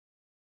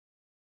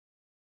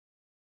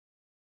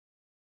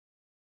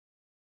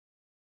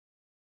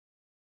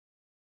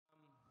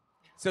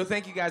So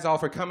thank you guys all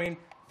for coming.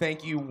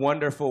 Thank you,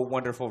 wonderful,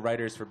 wonderful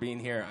writers, for being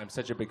here. I'm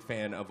such a big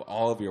fan of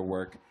all of your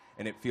work,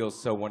 and it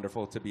feels so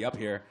wonderful to be up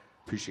here.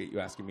 Appreciate you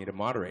asking me to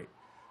moderate.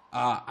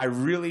 I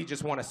really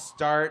just want to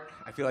start.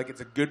 I feel like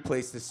it's a good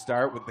place to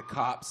start with the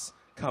cops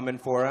coming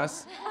for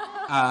us.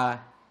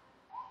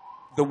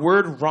 The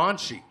word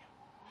raunchy.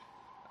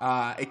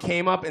 It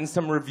came up in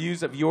some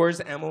reviews of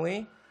yours,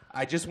 Emily.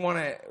 I just want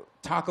to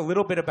talk a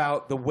little bit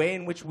about the way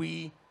in which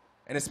we,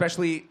 and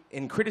especially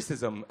in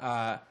criticism,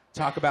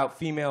 talk about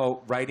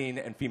female writing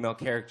and female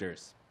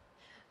characters.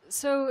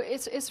 So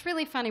it's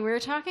really funny. We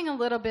were talking a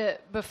little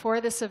bit before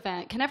this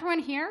event. Can everyone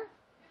hear?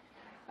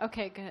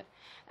 Okay, good.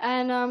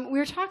 And we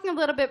were talking a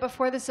little bit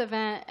before this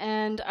event,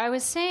 and I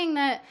was saying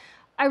that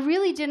I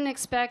really didn't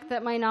expect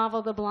that my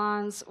novel, The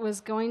Blondes,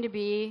 was going to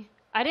be...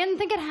 I didn't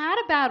think it had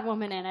a bad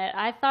woman in it.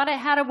 I thought it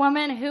had a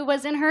woman who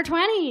was in her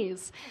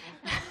 20s.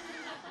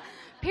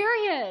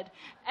 Period.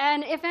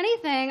 And if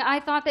anything, I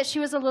thought that she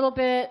was a little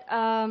bit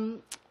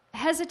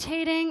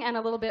hesitating and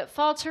a little bit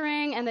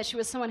faltering, and that she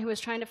was someone who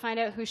was trying to find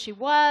out who she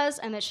was,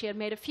 and that she had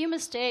made a few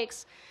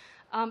mistakes.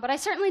 But I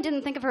certainly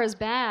didn't think of her as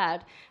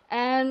bad.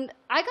 And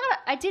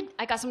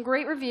I got some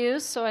great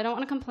reviews, so I don't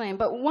want to complain.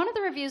 But one of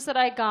the reviews that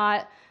I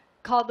got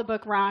called the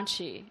book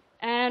raunchy.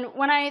 And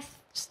when I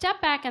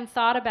stepped back and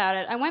thought about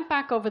it, I went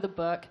back over the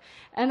book,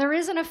 and there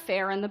is an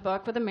affair in the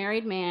book with a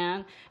married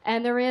man,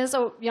 and there is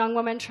a young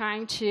woman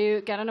trying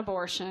to get an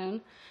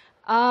abortion.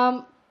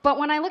 But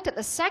when I looked at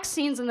the sex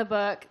scenes in the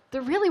book,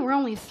 there really were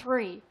only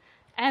 3,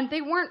 and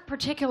they weren't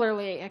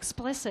particularly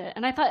explicit.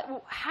 And I thought,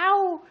 well,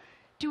 how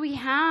do we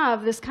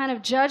have this kind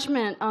of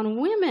judgment on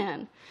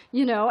women?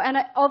 You know, and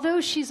although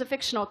she's a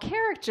fictional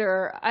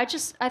character, I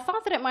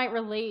thought that it might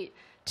relate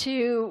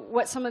to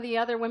what some of the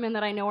other women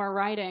that I know are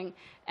writing,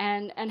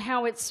 and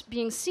how it's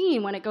being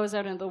seen when it goes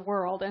out into the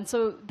world. And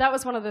so that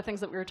was one of the things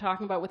that we were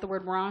talking about with the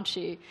word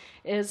raunchy,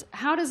 is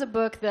how does a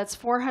book that's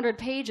 400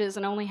 pages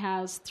and only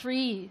has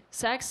 3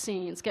 sex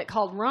scenes get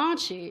called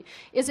raunchy?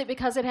 Is it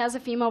because it has a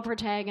female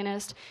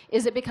protagonist?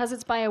 Is it because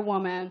it's by a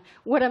woman?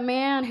 Would a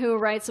man who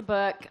writes a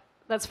book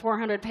that's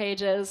 400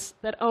 pages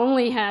that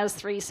only has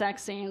 3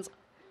 sex scenes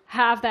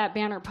have that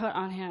banner put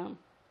on him?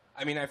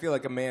 I mean, I feel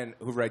like a man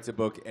who writes a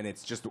book and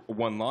it's just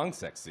one long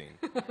sex scene.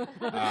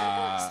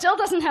 Still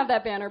doesn't have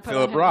that banner put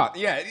on him. Philip Roth.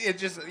 Yeah, it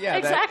just, yeah.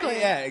 Exactly.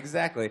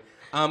 Exactly.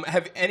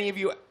 Have any of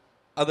you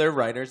other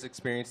writers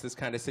experienced this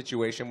kind of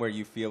situation where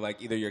you feel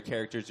like either your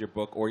characters, your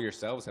book, or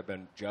yourselves have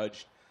been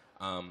judged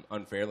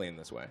unfairly in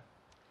this way?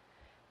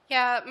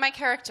 Yeah, my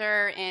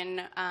character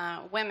in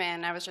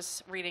Women, I was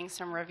just reading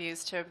some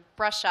reviews to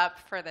brush up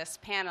for this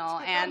panel,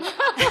 and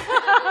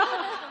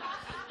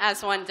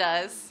as one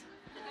does.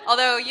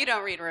 Although you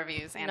don't read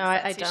reviews, Anna. No,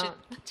 I don't. You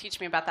should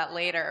teach me about that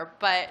later.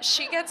 But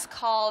she gets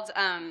called,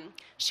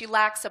 she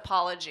lacks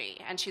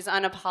apology, and she's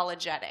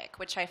unapologetic,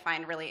 which I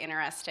find really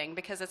interesting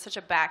because it's such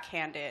a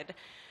backhanded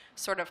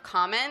sort of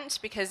comment,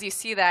 because you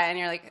see that and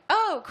you're like,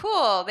 oh,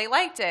 cool, they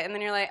liked it. And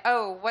then you're like,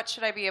 oh, what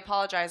should I be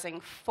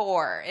apologizing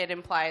for? It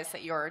implies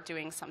that you're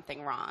doing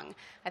something wrong.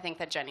 I think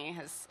that Jenny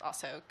has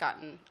also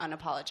gotten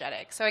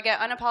unapologetic. So I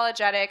get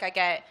unapologetic, I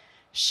get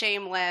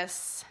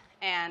shameless,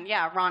 and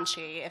yeah,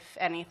 raunchy, if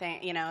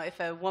anything. You know, if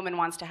a woman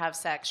wants to have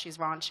sex, she's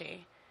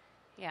raunchy.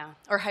 Yeah,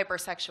 or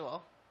hypersexual.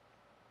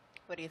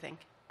 What do you think?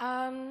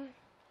 I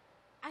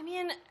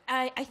mean,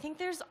 I think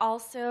there's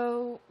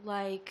also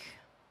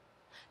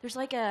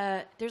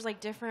there's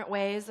different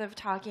ways of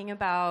talking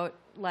about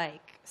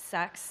like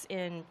sex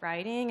in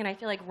writing, and I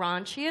feel like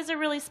raunchy is a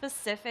really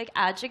specific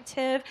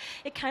adjective.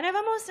 It kind of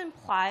almost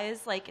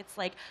implies like it's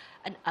like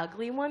an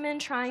ugly woman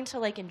trying to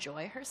like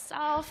enjoy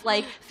herself,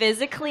 like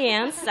physically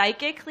and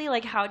psychically.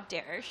 Like, how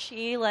dare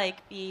she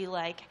like be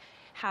like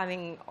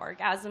having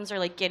orgasms or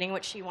like getting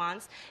what she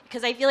wants?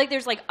 Because I feel like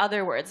there's like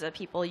other words that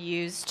people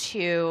use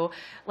to,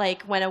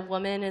 like when a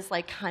woman is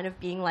like kind of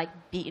being like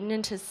beaten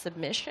into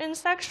submission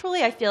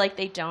sexually, I feel like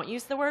they don't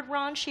use the word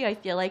raunchy. I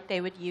feel like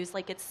they would use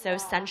like it's so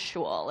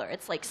sensual, or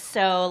it's like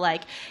so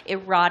like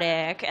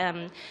erotic,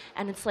 and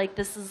it's like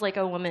this is like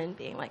a woman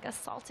being like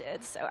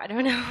assaulted. So I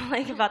don't know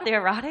like about the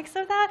erotics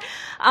of that,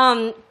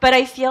 but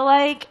I feel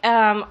like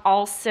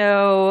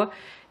also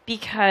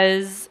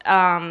because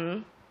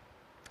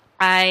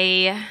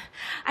I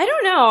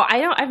don't know.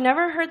 I've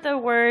never heard the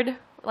word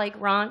like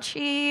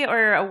raunchy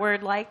or a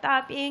word like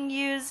that being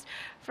used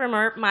for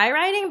my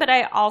writing, but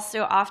I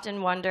also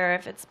often wonder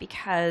if it's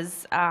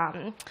because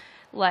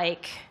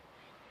like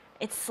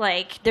it's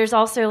like there's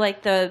also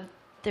like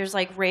there's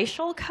like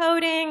racial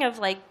coding of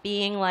like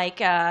being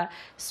like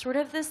sort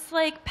of this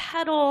like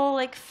petal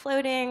like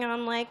floating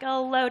on like a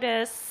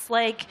lotus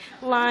like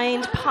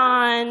lined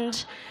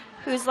pond,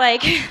 who's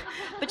like,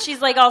 but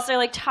she's like also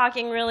like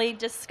talking really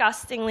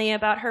disgustingly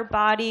about her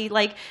body,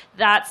 like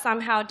that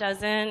somehow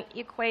doesn't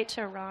equate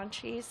to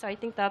raunchy. So I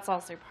think that's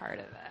also part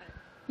of it.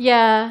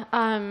 Yeah,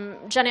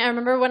 Jenny, I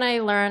remember when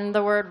I learned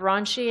the word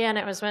raunchy, and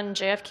it was when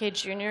JFK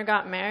Jr.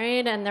 got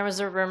married, and there was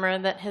a rumor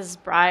that his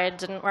bride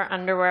didn't wear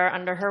underwear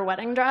under her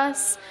wedding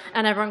dress,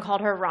 and everyone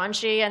called her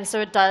raunchy, and so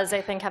it does,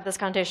 I think, have this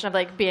connotation of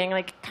like being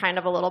like kind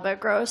of a little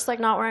bit gross, like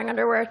not wearing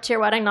underwear to your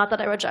wedding. Not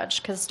that I would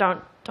judge, because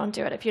don't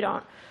do it if you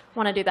don't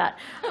want to do that.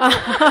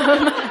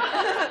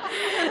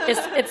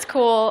 It's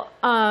cool,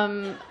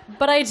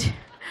 but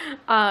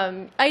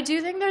I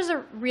do think there's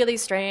a really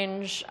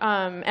strange,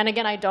 and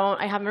again, I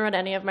haven't read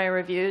any of my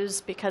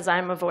reviews because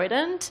I'm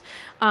avoidant.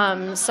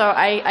 So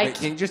Wait,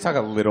 can you just talk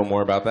a little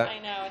more about that? I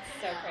know, it's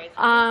so crazy.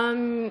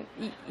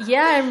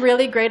 Yeah, I'm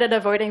really great at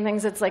avoiding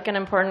things. It's like an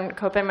important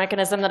coping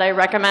mechanism that I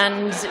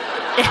recommend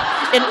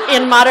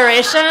in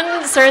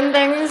moderation. Certain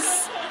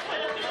things,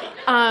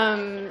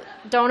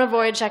 don't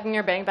avoid checking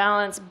your bank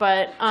balance,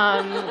 but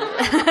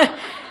yeah,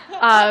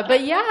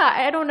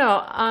 I don't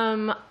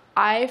know.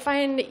 I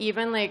find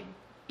even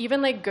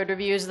good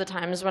reviews, the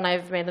times when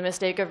I've made the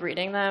mistake of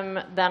reading them,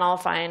 then I'll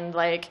find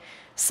like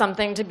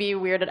something to be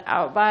weirded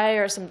out by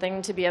or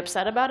something to be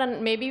upset about.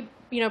 And maybe,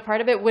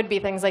 part of it would be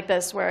things like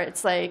this where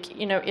it's like,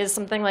 is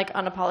something like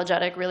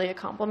unapologetic really a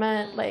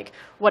compliment? Like,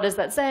 what is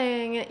that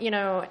saying?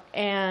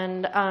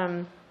 And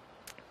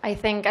I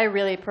think I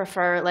really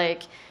prefer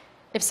like,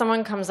 if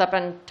someone comes up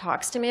and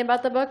talks to me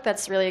about the book,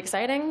 that's really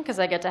exciting because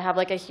I get to have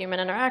like a human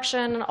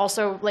interaction.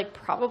 Also, like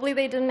probably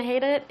they didn't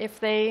hate it if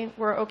they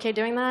were okay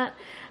doing that.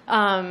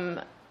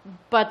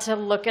 But to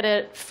look at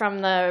it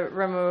from the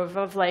remove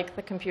of like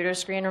the computer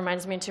screen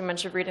reminds me too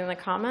much of reading the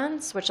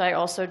comments, which I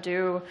also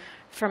do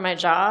for my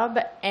job.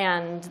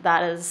 And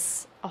that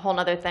is a whole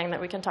nother thing that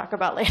we can talk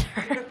about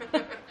later.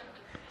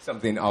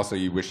 Something also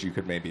you wish you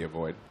could maybe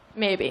avoid.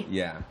 Maybe.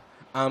 Yeah.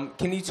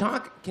 Can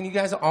you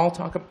guys all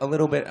talk a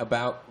little bit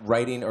about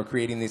writing or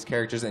creating these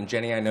characters? And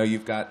Jenny, I know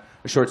you've got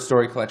a short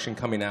story collection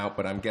coming out,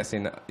 but I'm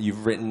guessing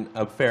you've written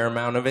a fair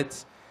amount of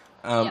it.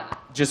 Yeah.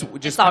 Just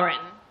it's all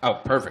written.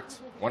 Oh, perfect.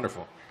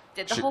 Wonderful.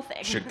 Did the whole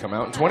thing. Should come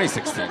out in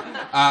 2016.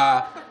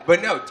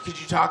 But no, could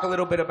you talk a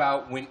little bit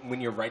about when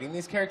you're writing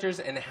these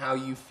characters and how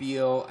you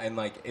feel, and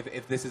like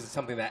if this is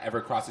something that ever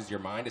crosses your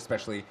mind,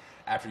 especially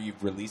after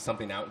you've released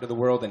something out into the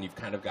world and you've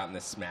kind of gotten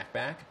this smack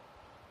back?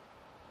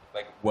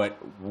 Like, what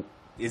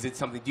is it?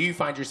 Something? Do you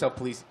find yourself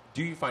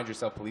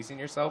policing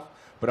yourself?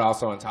 But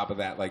also on top of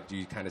that, like, do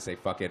you kind of say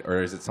fuck it,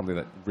 or is it something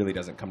that really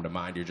doesn't come to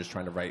mind? You're just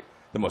trying to write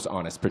the most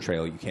honest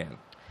portrayal you can.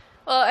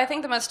 Well, I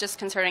think the most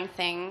disconcerting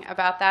thing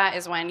about that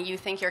is when you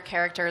think your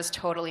character is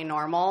totally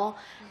normal,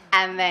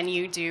 and then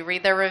you do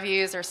read their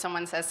reviews or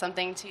someone says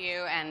something to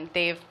you and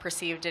they've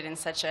perceived it in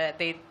such a,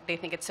 they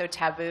think it's so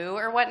taboo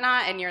or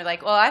whatnot, and you're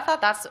like, well, I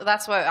thought that's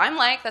what I'm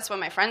like, that's what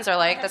my friends are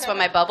like, that's what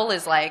my bubble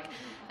is like.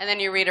 And then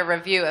you read a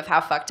review of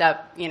how fucked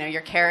up,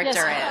 your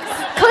character is.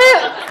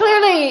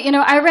 Clearly,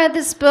 I read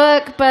this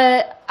book,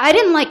 but I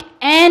didn't like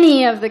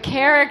any of the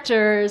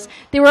characters.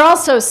 They were all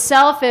so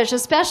selfish,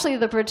 especially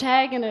the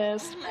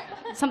protagonist.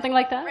 Something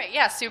like that? Right,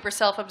 yeah, super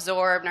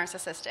self-absorbed,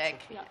 narcissistic.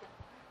 Yeah.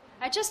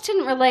 I just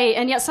didn't relate,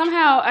 and yet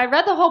somehow I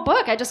read the whole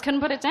book. I just couldn't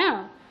put it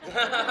down.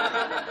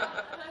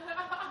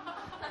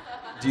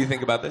 Do you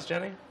think about this,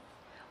 Jenny?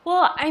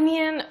 Well, I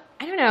mean,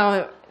 I don't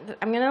know.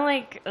 I'm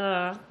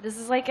gonna this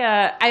is like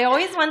I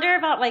always wonder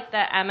about like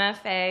the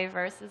MFA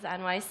versus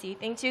NYC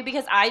thing too,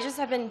 because I just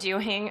have been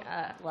doing,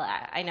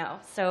 I know,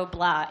 so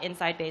blah,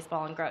 inside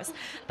baseball and gross.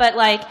 But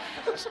like,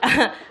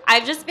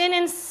 I've just been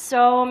in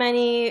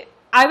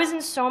I was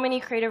in so many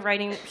creative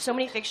writing, so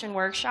many fiction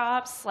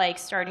workshops, like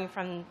starting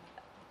from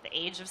the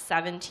age of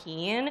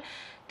 17,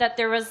 that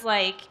there was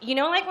like,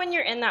 like when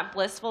you're in that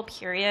blissful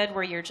period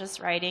where you're just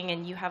writing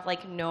and you have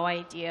like no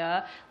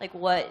idea like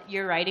what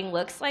your writing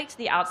looks like to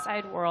the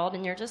outside world,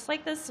 and you're just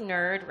like this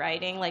nerd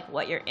writing like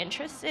what you're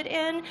interested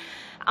in.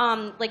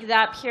 Like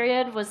that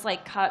period was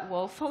like cut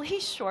woefully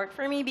short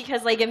for me,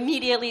 because like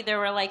immediately there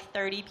were like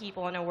 30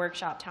 people in a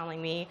workshop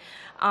telling me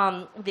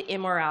the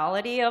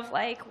immorality of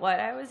like what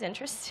I was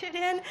interested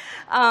in.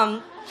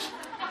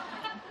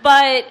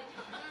 But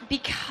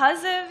because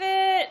of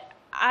it,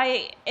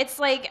 it's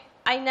like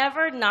I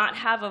never not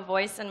have a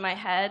voice in my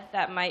head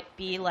that might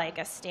be like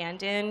a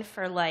stand-in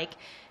for like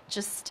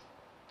just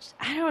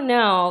I don't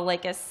know,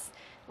 like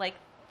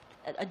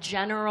a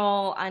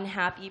general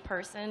unhappy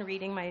person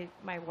reading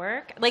my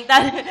work. Like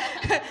that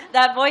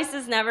that voice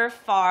is never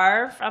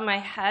far from my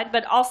head,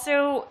 but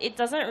also it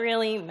doesn't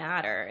really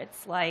matter.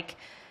 It's like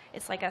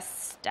a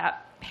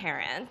step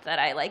parent that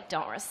I like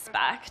don't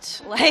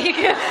respect. Like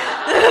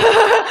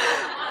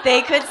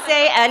they could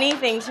say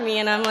anything to me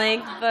and I'm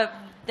like, but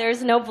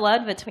there's no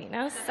blood between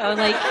us, so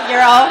like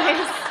you're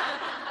always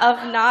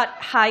of not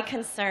high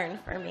concern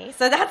for me.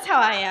 So that's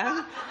how I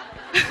am.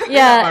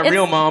 Yeah, my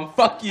real mom.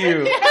 Fuck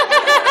you.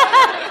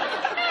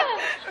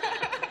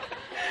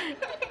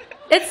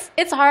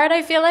 It's hard.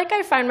 I feel like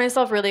I find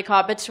myself really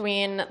caught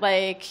between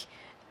like,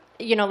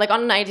 like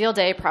on an ideal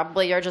day,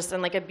 probably you're just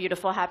in like a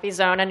beautiful, happy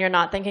zone and you're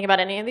not thinking about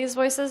any of these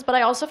voices. But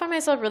I also find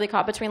myself really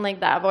caught between like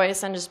that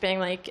voice and just being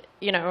like,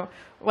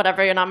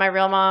 whatever, you're not my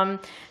real mom.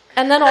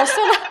 And then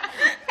also,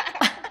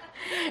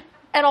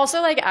 And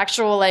also, like,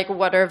 actual, like,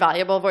 what are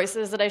valuable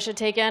voices that I should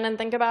take in and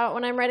think about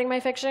when I'm writing my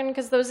fiction,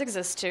 because those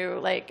exist too.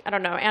 Like, I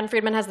don't know, Anne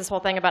Friedman has this whole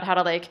thing about how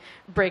to, like,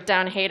 break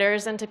down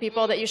haters into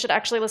people that you should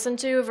actually listen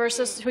to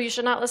versus who you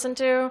should not listen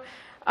to.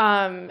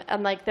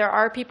 And, like, there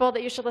are people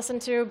that you should listen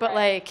to, but,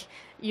 like,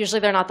 usually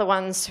they're not the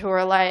ones who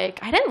are like,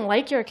 I didn't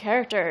like your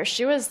character.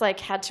 She was, like,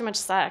 had too much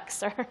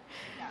sex, or...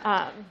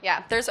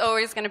 Yeah, there's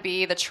always going to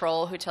be the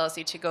troll who tells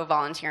you to go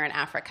volunteer in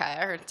Africa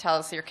or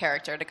tells your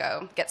character to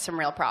go get some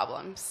real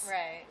problems.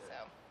 Right. So,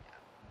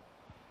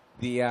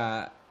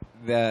 yeah.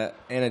 The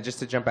Anna, just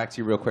to jump back to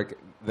you real quick,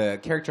 the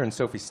character in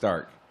Sophie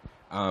Stark,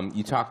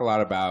 you talk a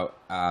lot about,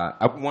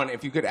 one,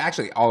 if you could,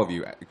 actually all of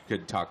you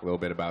could talk a little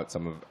bit about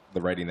some of the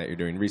writing that you're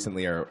doing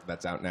recently or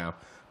that's out now,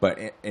 but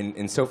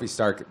in Sophie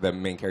Stark, the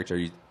main character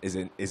is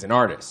an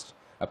artist.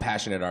 A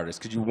passionate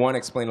artist. Could you, one,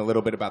 explain a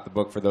little bit about the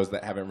book for those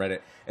that haven't read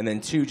it, and then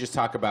two, just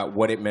talk about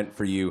what it meant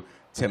for you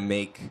to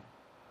make,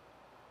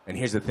 and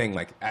here's the thing,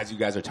 like, as you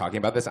guys are talking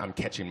about this, I'm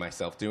catching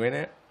myself doing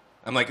it.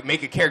 I'm like,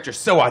 make a character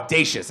so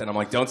audacious, and I'm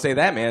like, don't say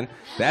that, man.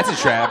 That's a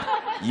trap.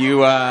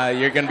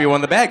 You're going to be one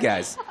of the bad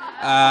guys.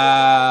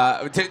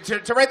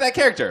 To write that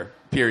character,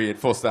 period,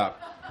 full stop.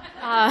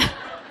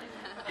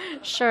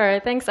 Sure,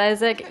 thanks,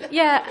 Isaac.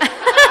 Yeah.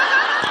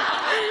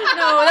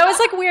 No, that was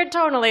like weird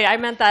tonally. I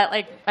meant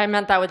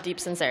that with deep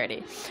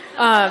sincerity.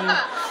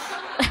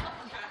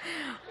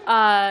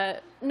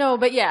 No,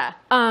 but yeah.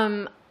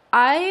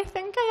 I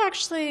think I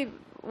actually,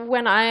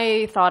 when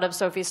I thought of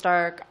Sophie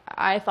Stark,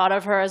 I thought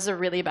of her as a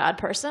really bad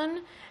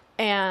person.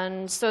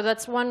 And so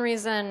that's one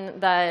reason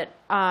that,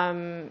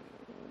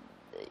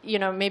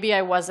 maybe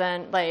I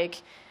wasn't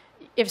like,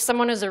 if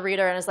someone is a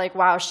reader and is like,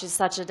 wow, she's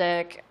such a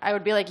dick, I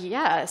would be like,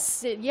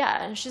 yes,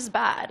 yeah, she's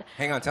bad.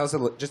 Hang on, tell us a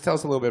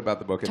little bit about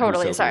the book.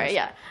 Totally, sorry,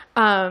 yeah.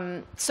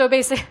 So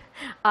basically,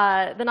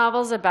 the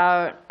novel's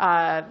about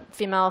a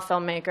female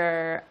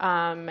filmmaker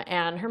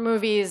and her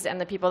movies and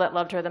the people that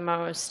loved her the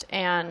most.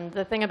 And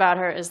the thing about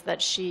her is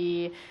that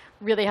she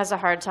really has a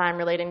hard time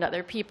relating to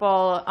other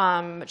people.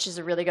 She's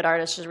a really good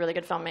artist, she's a really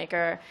good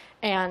filmmaker.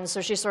 And so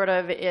she sort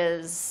of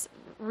is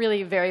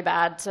really very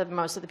bad to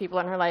most of the people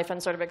in her life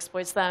and sort of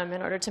exploits them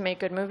in order to make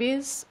good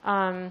movies.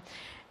 And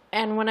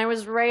when I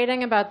was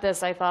writing about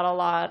this, I thought a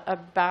lot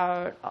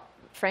about,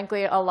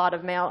 frankly, a lot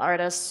of male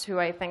artists who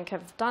I think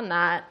have done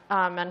that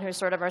and who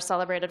sort of are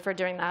celebrated for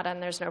doing that,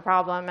 and there's no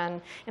problem.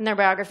 And in their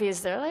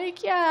biographies, they're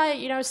like,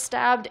 yeah,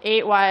 stabbed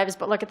 8 wives,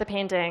 but look at the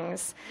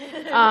paintings.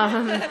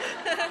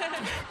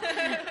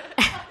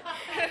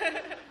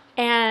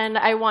 And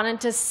I wanted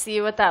to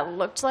see what that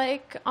looked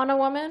like on a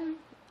woman.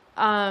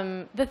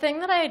 The thing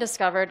that I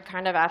discovered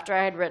kind of after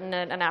I had written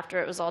it and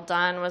after it was all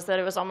done was that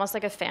it was almost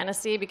like a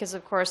fantasy, because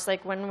of course,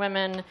 like, when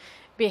women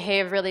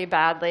behave really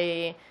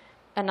badly,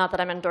 and not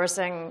that I'm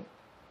endorsing,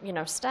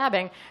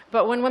 stabbing,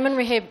 but when women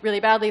behave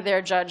really badly,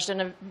 they're judged in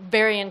a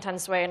very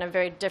intense way, in a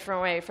very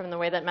different way from the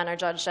way that men are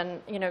judged.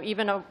 And,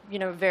 even a,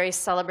 very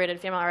celebrated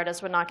female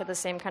artist would not get the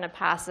same kind of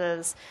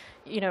passes,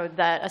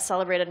 that a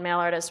celebrated male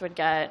artist would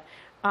get.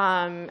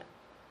 And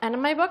in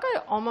my book,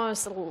 I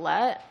almost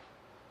let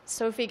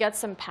Sophie get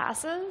some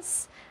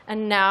passes,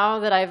 and now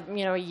that I've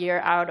a year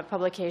out of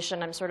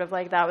publication, I'm sort of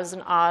like, that was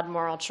an odd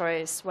moral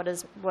choice. What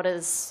is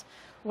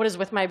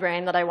with my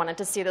brain that I wanted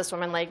to see this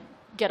woman like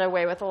get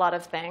away with a lot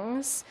of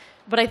things?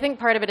 But I think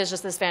part of it is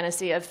just this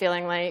fantasy of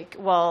feeling like,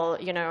 well,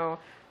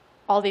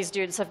 all these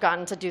dudes have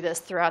gotten to do this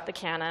throughout the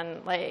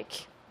canon.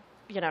 Like,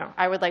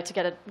 I would like to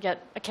get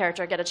a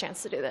character get a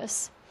chance to do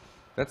this.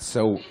 That's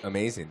so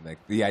amazing. Like,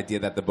 the idea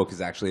that the book is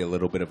actually a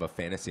little bit of a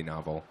fantasy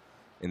novel,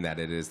 in that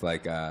it is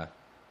like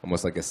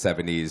almost like a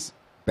 70s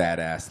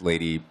badass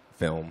lady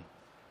film,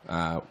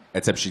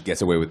 except she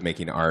gets away with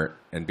making art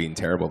and being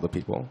terrible to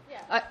people.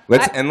 Yeah.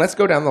 Let's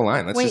go down the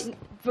line.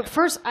 But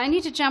first, I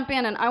need to jump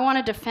in, and I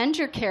want to defend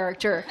your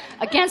character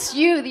against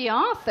you, the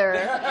author.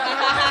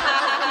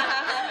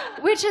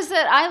 Which is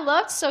that I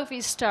loved Sophie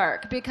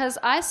Stark because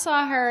I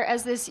saw her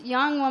as this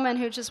young woman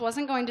who just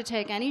wasn't going to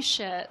take any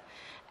shit,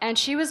 and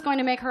she was going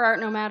to make her art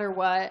no matter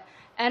what.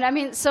 And I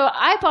mean, so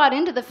I bought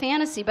into the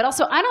fantasy, but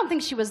also I don't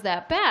think she was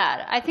that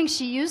bad. I think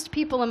she used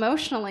people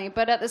emotionally,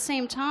 but at the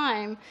same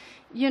time,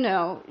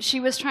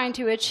 she was trying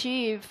to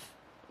achieve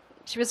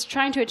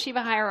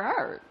a higher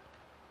art.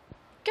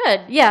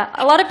 Good, yeah.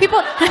 A lot of people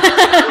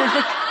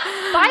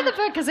buy the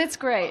book because it's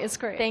great. It's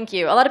great. Thank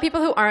you. A lot of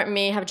people who aren't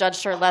me have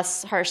judged her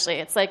less harshly.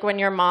 It's like when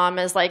your mom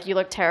is like, "You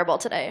look terrible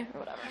today," or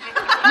whatever.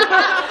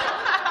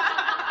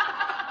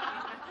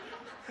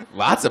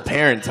 Lots of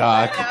parent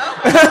talk.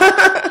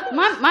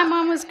 My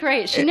mom was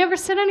great. She never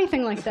said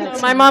anything like that.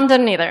 No, my mom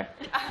didn't either.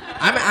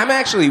 I'm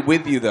actually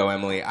with you though,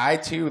 Emily. I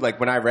too, like,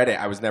 when I read it,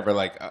 I was never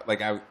like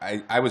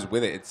I was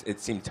with it. It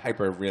seemed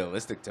hyper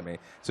realistic to me.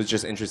 So it's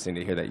just interesting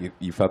to hear that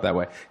you felt that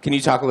way. Can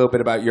you talk a little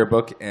bit about your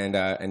book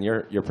and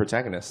your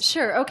protagonist?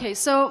 Sure. Okay.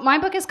 So my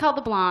book is called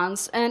The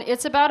Blondes, and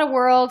it's about a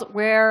world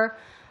where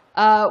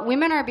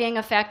women are being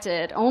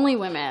affected, only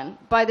women,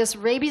 by this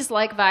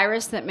rabies-like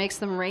virus that makes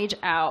them rage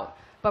out,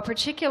 but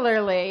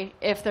particularly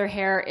if their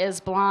hair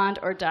is blonde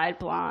or dyed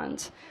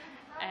blonde.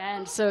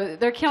 And so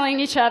they're killing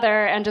each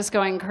other and just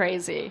going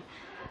crazy.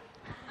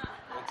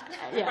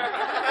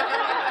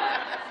 Yeah.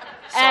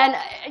 And,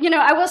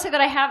 I will say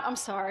that I'm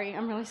sorry,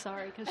 I'm really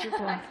sorry because you're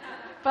blonde.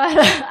 But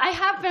I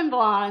have been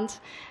blonde,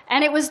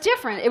 and it was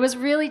different. It was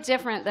really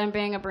different than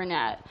being a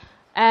brunette.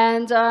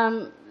 And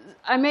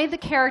I made the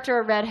character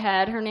a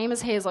redhead. Her name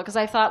is Hazel, because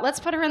I thought, let's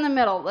put her in the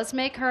middle. Let's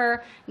make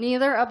her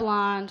neither a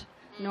blonde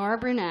nor a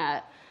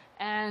brunette,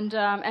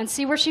 and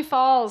see where she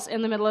falls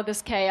in the middle of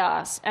this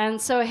chaos. And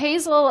so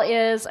Hazel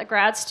is a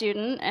grad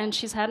student, and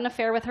she's had an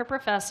affair with her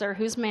professor,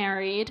 who's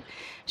married.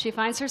 She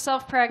finds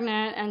herself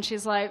pregnant, and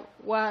she's like,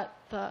 what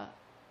the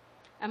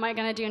am I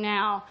going to do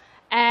now?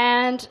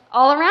 And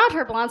all around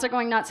her, blondes are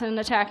going nuts and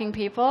attacking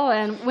people,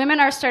 and women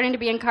are starting to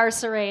be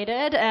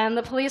incarcerated, and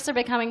the police are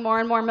becoming more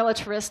and more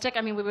militaristic.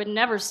 I mean, we would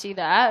never see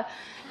that.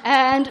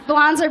 And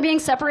blondes are being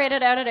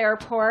separated out at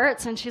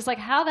airports, and she's like,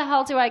 how the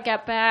hell do I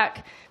get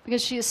back?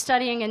 Because she's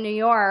studying in New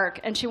York,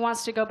 and she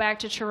wants to go back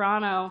to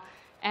Toronto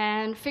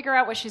and figure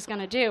out what she's going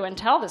to do and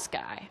tell this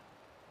guy.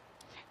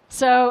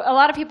 So a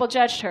lot of people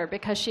judged her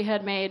because she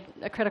had made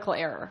a critical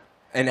error.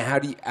 And how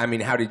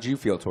did you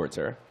feel towards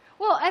her?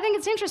 Well, I think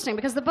it's interesting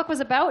because the book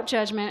was about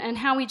judgment and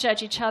how we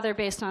judge each other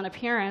based on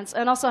appearance,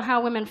 and also how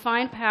women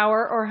find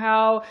power or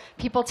how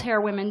people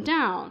tear women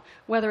down,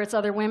 whether it's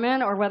other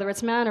women or whether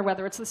it's men or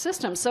whether it's the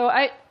system. So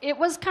it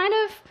was kind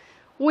of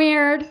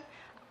weird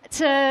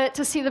to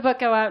see the book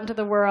go out into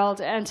the world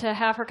and to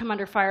have her come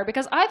under fire,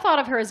 because I thought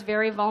of her as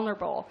very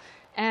vulnerable.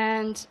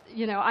 And,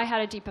 I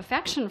had a deep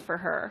affection for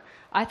her.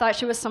 I thought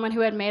she was someone who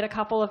had made a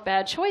couple of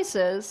bad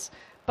choices,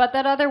 but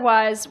that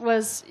otherwise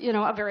was,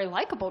 a very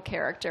likable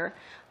character.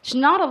 She's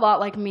not a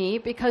lot like me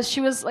because she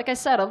was, like I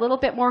said, a little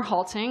bit more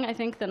halting, I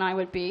think, than I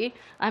would be.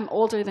 I'm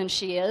older than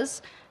she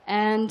is.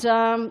 And,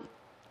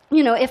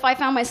 if I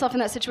found myself in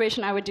that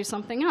situation, I would do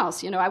something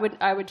else.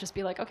 I would just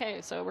be like, okay,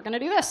 so we're going to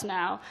do this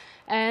now.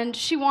 And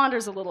she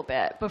wanders a little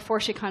bit before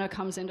she kind of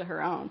comes into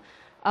her own.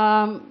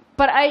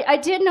 But I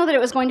did know that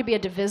it was going to be a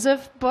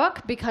divisive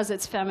book because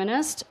it's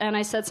feminist. And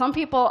I said some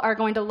people are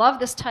going to love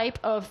this type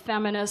of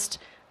feminist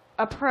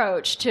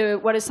approach to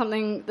what is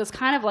something that's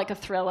kind of like a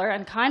thriller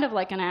and kind of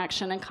like an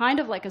action and kind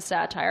of like a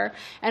satire,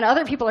 and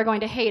other people are going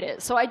to hate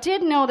it. So I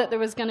did know that there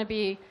was going to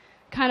be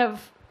kind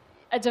of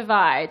a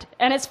divide.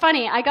 And it's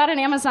funny, I got an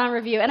Amazon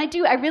review, and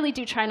I really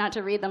do try not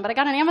to read them, but I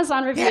got an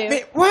Amazon review.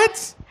 Yeah,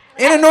 what?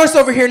 Anna North's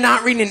over here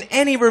not reading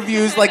any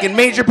reviews, like in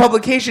major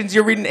publications.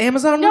 You're reading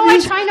Amazon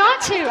reviews? No, I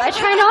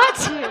try not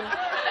to.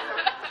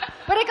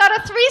 But it got a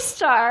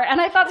 3-star, and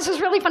I thought this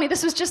was really funny.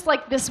 This was just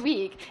like this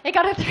week. It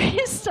got a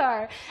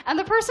 3-star, and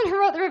the person who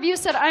wrote the review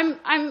said, I'm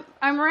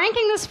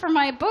ranking this for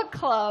my book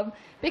club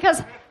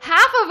because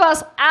half of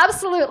us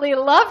absolutely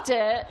loved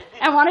it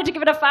and wanted to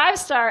give it a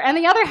 5-star, and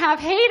the other half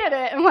hated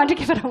it and wanted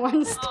to give it a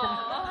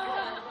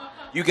 1-star.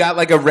 You got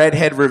like a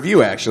redhead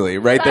review, actually,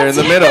 right there in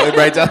the middle,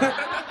 right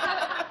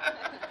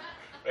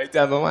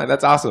down the line.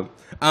 That's awesome.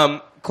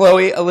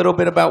 Chloe, a little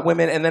bit about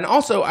women, and then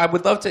also I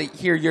would love to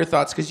hear your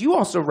thoughts because you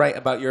also write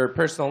about your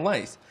personal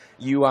life.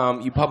 You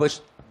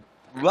published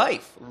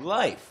life.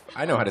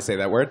 I know how to say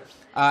that word.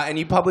 And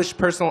you publish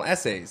personal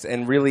essays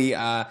and really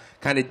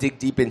kind of dig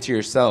deep into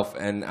yourself.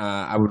 And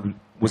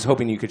was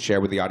hoping you could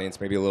share with the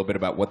audience maybe a little bit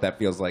about what that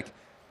feels like.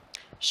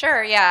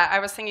 Sure, yeah. I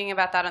was thinking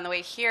about that on the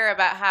way here,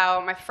 about how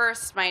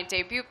my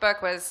debut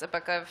book was a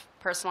book of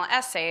personal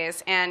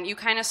essays, and you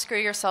kind of screw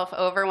yourself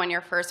over when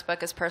your first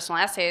book is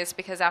personal essays,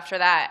 because after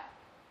that,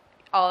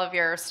 all of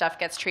your stuff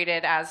gets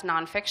treated as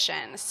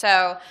nonfiction.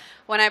 So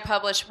when I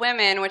published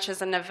Women, which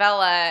is a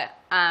novella,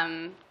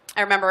 I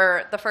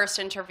remember the first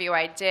interview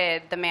I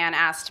did, the man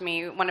asked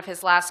me, one of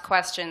his last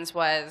questions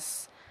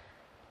was,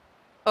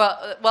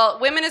 well,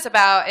 Women is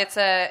it's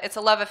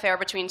a love affair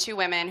between two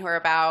women who are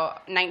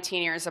about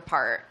 19 years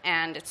apart,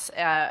 and it's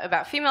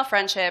about female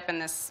friendship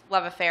and this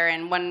love affair,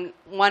 and one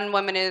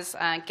woman is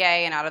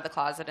gay and out of the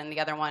closet, and the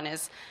other one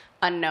is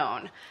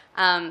unknown.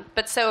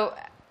 But so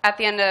at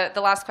the end of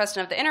the last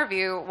question of the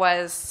interview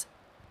was,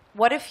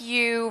 what if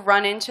you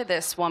run into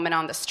this woman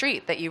on the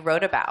street that you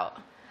wrote about?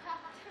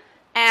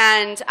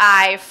 And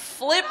I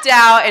flipped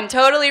out and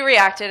totally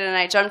reacted, and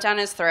I jumped down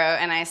his throat,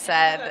 and I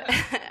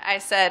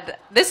said,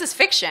 this is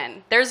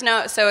fiction.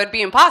 So it'd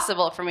be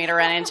impossible for me to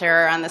run into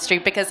her on the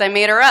street because I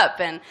made her up,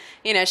 and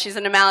she's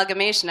an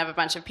amalgamation of a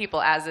bunch of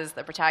people, as is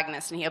the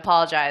protagonist. And he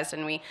apologized,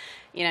 and we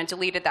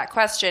deleted that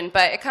question,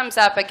 but it comes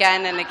up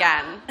again and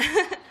again.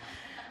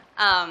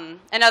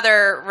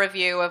 Another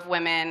review of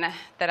Women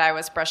that I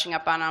was brushing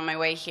up on my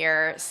way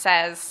here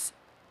says,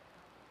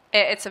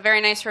 it's a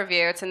very nice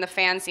review, it's in the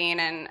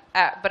fanzine,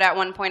 but at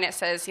one point it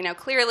says,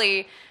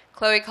 clearly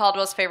Chloe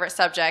Caldwell's favorite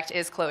subject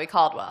is Chloe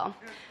Caldwell.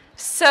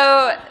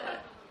 So,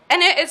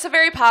 and it's a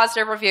very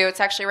positive review.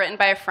 It's actually written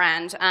by a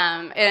friend.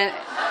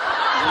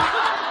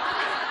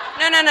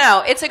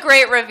 No, it's a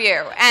great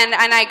review, and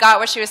I got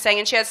what she was saying,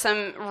 and she had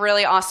some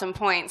really awesome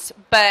points,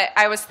 but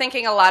I was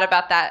thinking a lot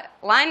about that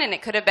line, and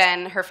it could have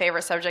been her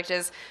favorite subject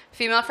is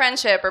female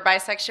friendship or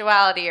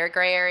bisexuality or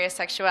gray area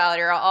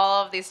sexuality or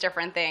all of these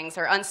different things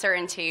or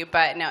uncertainty,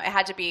 but no, it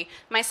had to be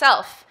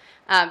myself.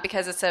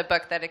 because it's a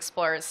book that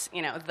explores,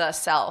 you know, the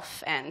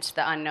self and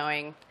the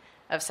unknowing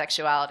of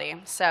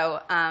sexuality.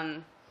 So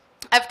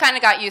I've kind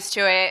of got used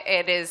to it.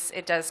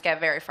 It does get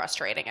very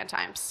frustrating at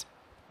times.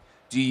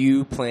 Do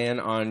you plan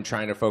on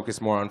trying to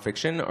focus more on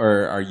fiction,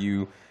 or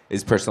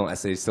is personal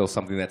essays still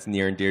something that's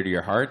near and dear to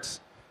your heart?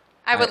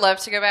 I would love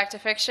to go back to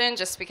fiction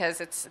just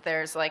because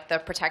there's like the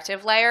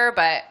protective layer,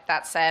 but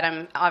that said,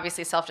 I'm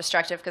obviously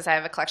self-destructive because I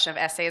have a collection of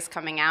essays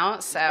coming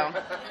out, so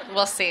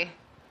we'll see.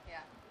 Yeah.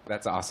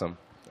 That's awesome.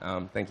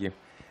 Thank you.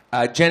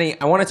 Jenny,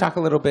 I want to talk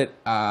a little bit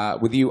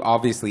with you.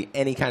 Obviously,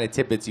 any kind of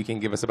tidbits you can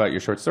give us about your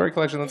short story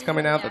collection that's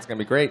coming out, that's going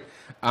to be great.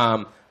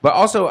 But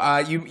also,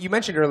 you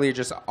mentioned earlier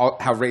just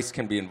how race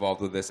can be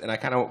involved with this, and I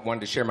kind of wanted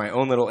to share my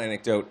own little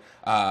anecdote,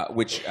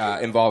 which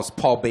involves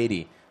Paul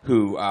Beatty,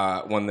 who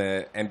won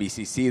the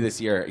NBCC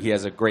this year. He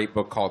has a great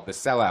book called The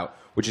Sellout,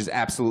 which is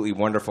absolutely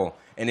wonderful.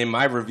 And in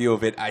my review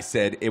of it, I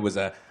said it was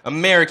a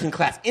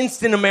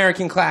instant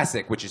American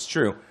classic, which is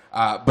true.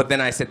 But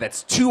then I said,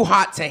 that's too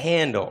hot to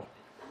handle.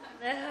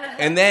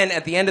 And then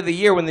at the end of the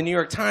year, when the New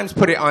York Times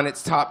put it on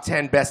its top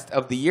 10 best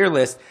of the year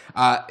list,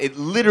 it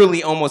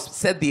literally almost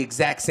said the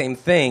exact same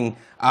thing,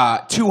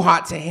 too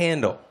hot to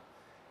handle.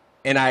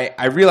 And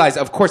I realized,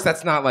 of course,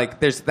 that's not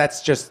like,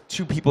 that's just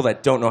two people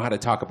that don't know how to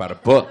talk about a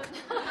book.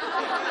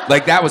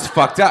 Like, that was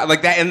fucked up.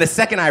 Like that, and the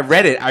second I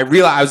read it, I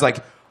realized, I was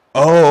like,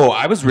 oh,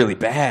 I was really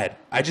bad.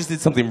 I just did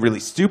something really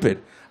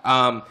stupid.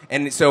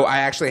 And so I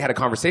actually had a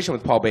conversation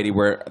with Paul Beatty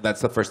where that's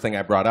the first thing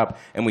I brought up.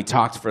 And we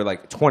talked for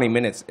like 20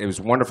 minutes. It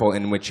was wonderful,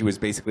 in which he was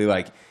basically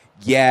like,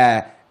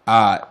 yeah,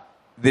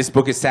 this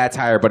book is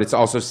satire, but it's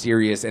also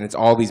serious, and it's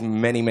all these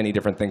many, many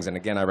different things. And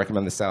again, I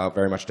recommend The Sellout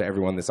very much to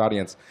everyone in this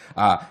audience.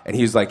 And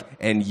he was like,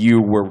 and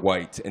you were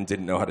white and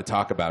didn't know how to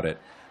talk about it.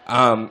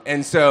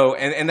 And so,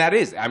 and that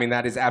is, I mean,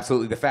 that is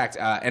absolutely the fact.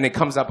 And it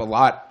comes up a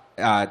lot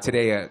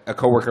today. A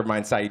coworker of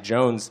mine, Saeed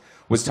Jones,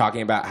 was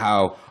talking about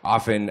how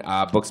often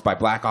books by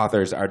black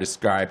authors are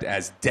described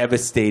as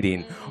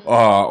devastating,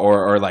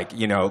 or like,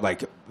 you know,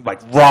 like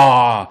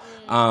raw.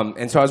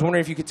 And so I was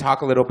wondering if you could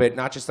talk a little bit,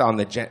 not just on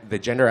the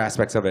gender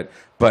aspects of it,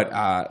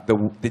 but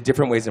the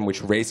different ways in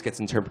which race gets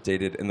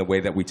interpreted in the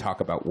way that we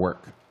talk about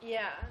work.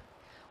 Yeah.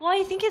 Well,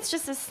 I think it's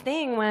just this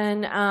thing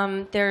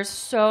when there's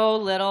so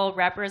little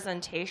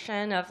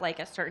representation of like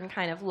a certain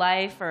kind of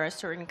life or a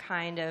certain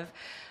kind of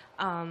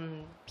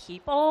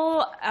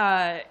people,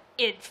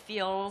 it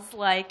feels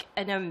like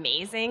an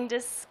amazing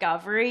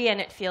discovery,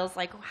 and it feels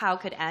like, how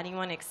could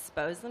anyone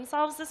expose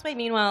themselves this way?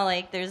 Meanwhile,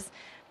 like,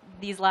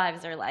 these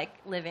lives are like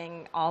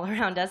living all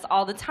around us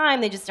all the time.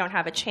 They just don't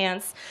have a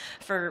chance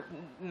for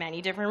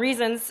many different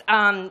reasons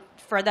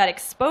for that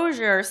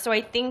exposure. So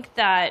I think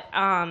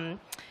that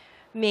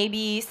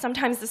maybe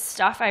sometimes the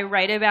stuff I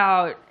write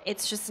about,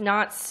 it's just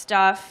not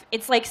stuff,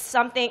 it's like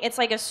something, it's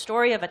like a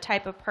story of a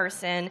type of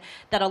person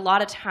that a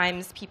lot of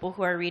times people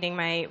who are reading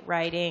my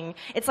writing,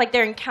 it's like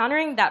they're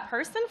encountering that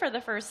person for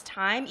the first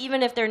time,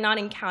 even if they're not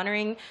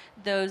encountering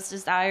those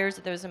desires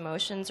or those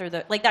emotions, or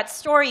like that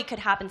story could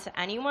happen to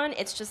anyone.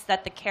 It's just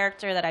that the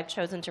character that I've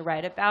chosen to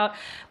write about,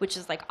 which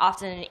is like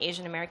often an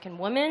Asian American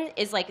woman,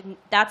 is like,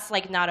 that's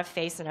like not a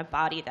face and a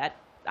body that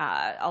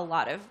a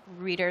lot of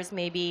readers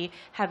maybe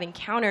have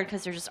encountered,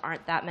 because there just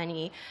aren't that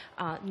many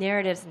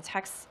narratives and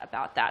texts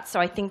about that. So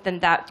I think then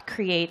that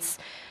creates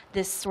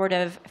this sort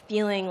of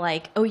feeling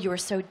like, oh, you were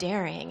so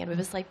daring. And it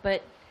was like,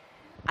 but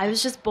I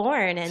was just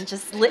born and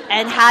just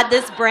and had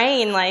this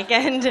brain, like,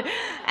 and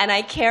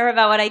I care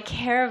about what I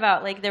care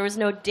about. Like, there was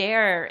no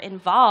dare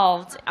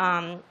involved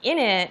in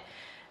it.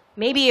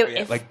 Maybe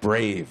if, like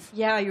brave.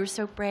 Yeah, you were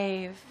so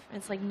brave. And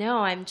it's like, no,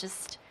 I'm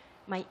just,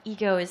 my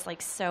ego is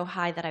like so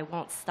high that I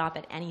won't stop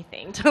at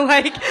anything to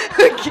like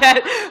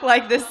get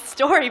like this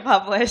story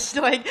published.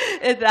 Like,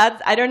 that's,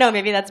 I don't know,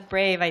 maybe that's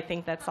brave. I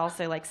think that's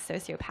also like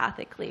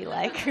sociopathically,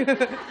 like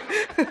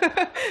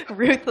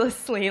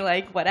ruthlessly,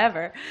 like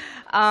whatever.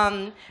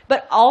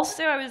 But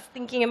also I was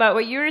thinking about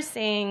what you were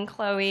saying,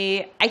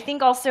 Chloe. I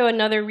think also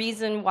another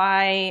reason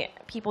why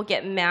people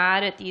get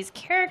mad at these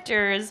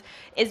characters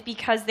is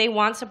because they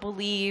want to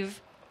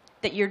believe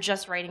that you're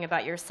just writing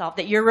about yourself,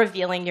 that you're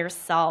revealing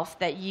yourself,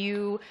 that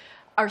you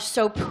are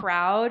so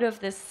proud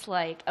of this,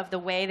 like, of the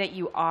way that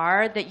you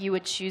are, that you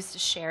would choose to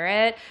share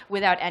it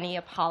without any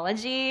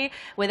apology,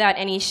 without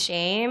any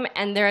shame.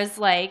 And there's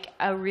like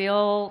a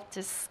real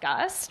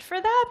disgust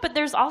for that, but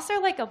there's also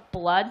like a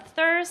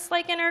bloodthirst,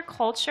 like, in our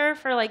culture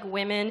for like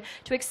women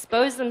to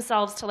expose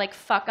themselves, to like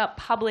fuck up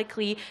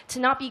publicly, to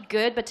not be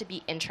good but to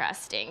be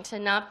interesting, to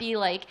not be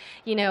like,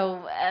 you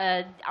know,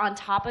 on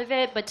top of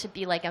it, but to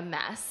be like a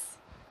mess.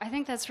 I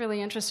think that's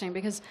really interesting,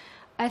 because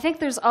I think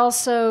there's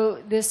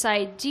also this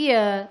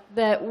idea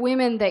that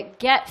women that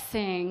get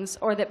things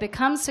or that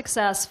become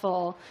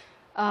successful,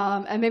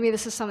 and maybe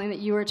this is something that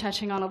you were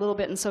touching on a little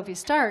bit in Sophie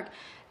Stark,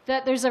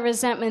 that there's a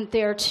resentment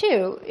there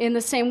too, in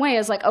the same way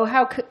as like, oh,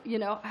 how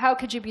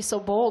could you be so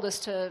bold as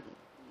to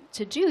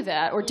do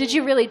that? Or did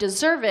you really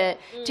deserve it?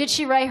 Did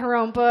she write her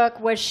own book?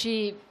 Was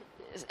she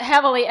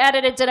heavily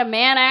edited? Did a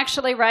man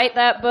actually write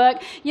that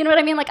book? You know what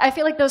I mean? Like, I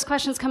feel like those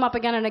questions come up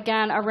again and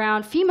again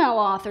around female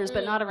authors,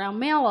 but not around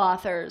male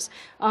authors.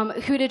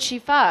 Who did she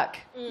fuck?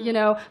 You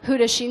know, who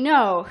does she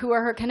know? Who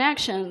are her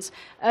connections?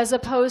 As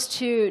opposed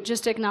to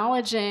just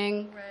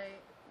acknowledging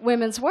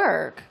women's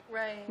work.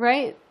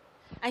 Right?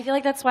 I feel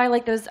like that's why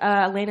like those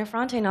Elena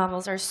Ferrante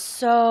novels are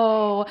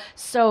so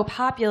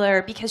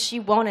popular, because she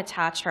won't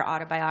attach her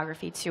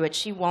autobiography to it.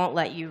 She won't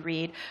let you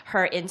read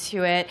her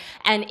into it.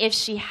 And if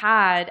she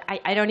had,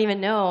 I don't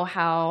even know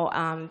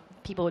how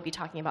people would be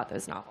talking about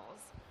those novels.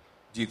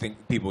 Do you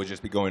think people would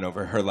just be going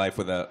over her life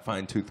with a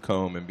fine-tooth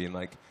comb and being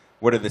like,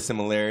 what are the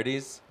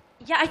similarities?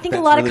 Yeah, I think That's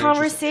a lot really of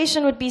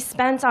conversation would be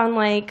spent on,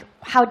 like,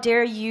 how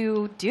dare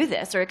you do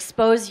this or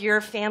expose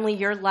your family,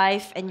 your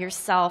life, and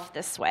yourself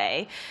this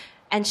way.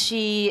 And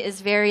she is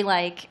very,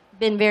 like,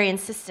 been very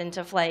insistent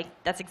of, like,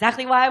 that's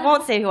exactly why I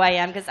won't say who I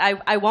am, because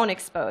I won't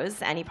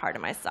expose any part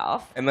of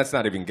myself. And let's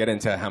not even get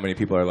into how many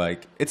people are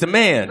like, it's a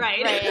man. Right.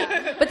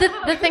 Yeah. But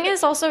the thing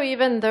is also,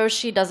 even though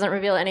she doesn't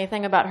reveal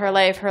anything about her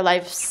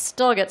life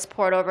still gets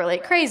poured over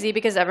like crazy,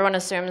 because everyone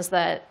assumes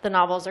that the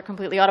novels are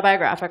completely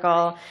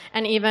autobiographical.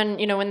 And even,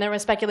 you know, when there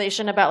was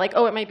speculation about like,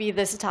 oh, it might be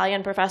this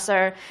Italian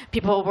professor,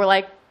 people were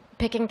like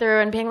picking through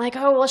and being like,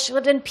 oh, well, she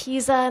lived in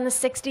Pisa in the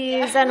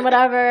 60s and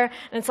whatever. And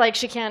it's like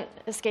she can't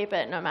escape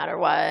it no matter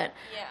what.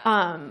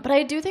 Yeah. But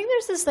I do think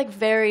there's this like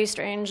very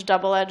strange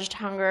double-edged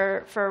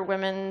hunger for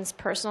women's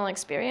personal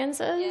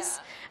experiences.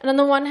 Yeah. And on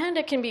the one hand,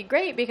 it can be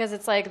great because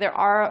it's like there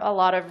are a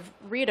lot of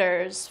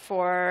readers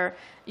for,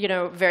 you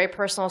know, very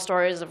personal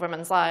stories of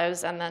women's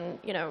lives. And then,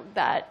 you know,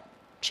 that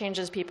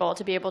changes people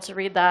to be able to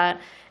read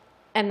that.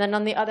 And then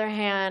on the other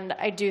hand,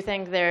 I do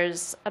think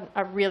there's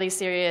a really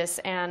serious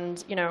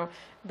and, you know,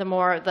 the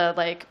more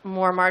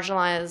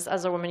marginalized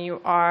as a woman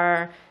you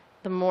are,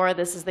 the more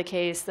this is the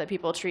case that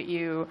people treat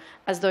you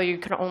as though you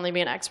can only be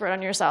an expert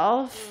on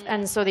yourself.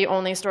 And so the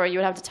only story you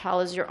would have to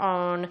tell is your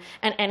own,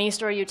 and any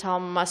story you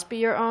tell must be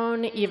your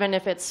own, even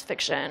if it's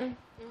fiction.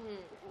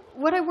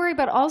 What I worry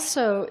about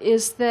also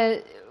is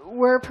that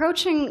we're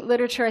approaching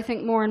literature, I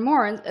think, more and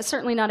more, and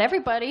certainly not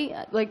everybody.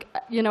 Like,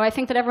 you know, I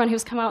think that everyone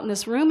who's come out in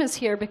this room is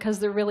here because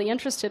they're really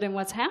interested in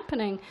what's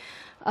happening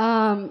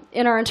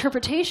in our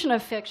interpretation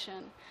of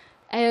fiction.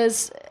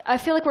 As I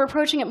feel like we're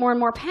approaching it more and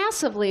more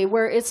passively,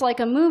 where it's like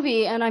a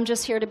movie and I'm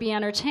just here to be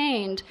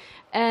entertained.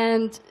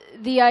 And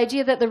the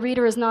idea that the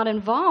reader is not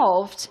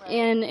involved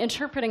in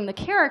interpreting the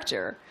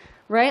character,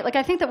 right? Like,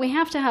 I think that we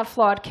have to have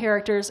flawed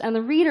characters, and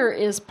the reader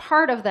is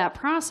part of that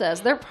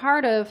process. They're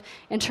part of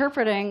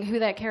interpreting who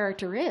that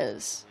character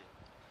is.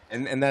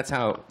 And that's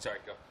how, sorry,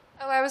 go.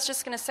 Oh, I was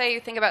just going to say, you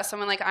think about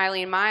someone like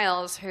Eileen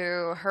Myles,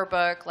 who her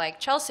book, like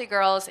Chelsea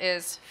Girls,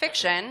 is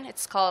fiction.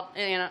 It's called,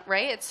 you know,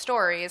 right? It's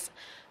stories.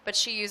 But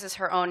she uses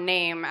her own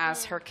name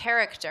as her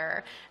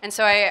character. And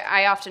so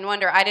I often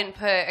wonder, I didn't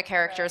put a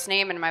character's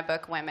name in my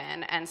book,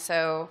 Women, and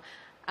so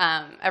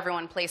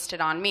everyone placed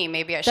it on me.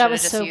 Maybe I should have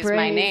just used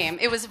my name.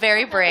 It was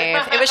very brave.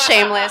 It was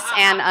shameless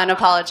and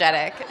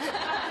unapologetic.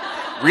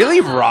 Really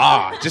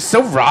raw. Just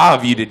so raw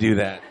of you to do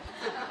that.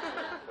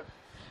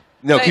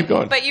 No, keep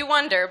going. But you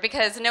wonder,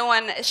 because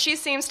she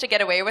seems to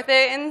get away with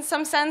it in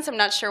some sense. I'm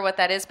not sure what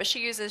that is, but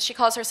she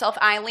calls herself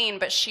Eileen,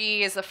 but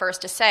she is the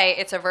first to say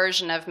it's a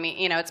version of me,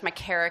 you know, it's my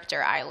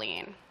character,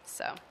 Eileen,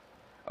 so.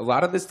 A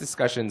lot of this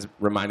discussion's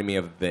reminded me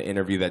of the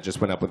interview that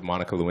just went up with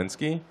Monica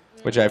Lewinsky,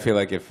 which I feel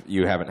like if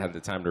you haven't had the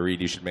time to read,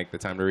 you should make the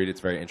time to read.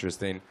 It's very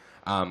interesting.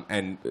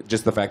 And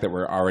just the fact that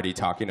we're already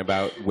talking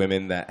about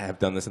women that have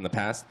done this in the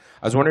past,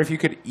 I was wondering if you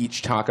could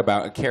each talk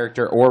about a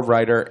character or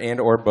writer and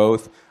or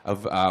both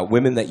of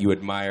women that you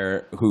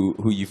admire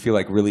who you feel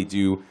like really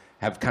do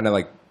have kind of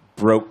like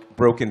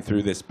broken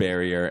through this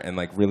barrier and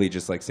like really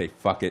just like say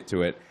fuck it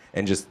to it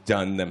and just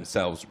done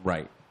themselves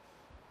right.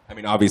 I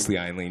mean, obviously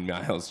Eileen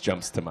Myles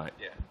jumps to mind.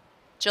 Yeah.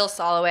 Jill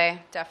Soloway,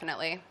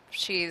 definitely.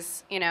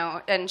 She's, you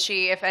know, and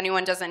if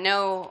anyone doesn't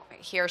know,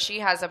 she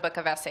has a book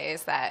of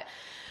essays that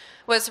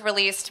was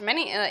released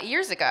many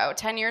years ago,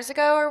 10 years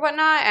ago or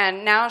whatnot,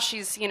 and now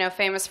she's, you know,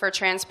 famous for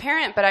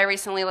Transparent, but I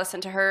recently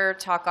listened to her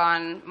talk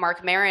on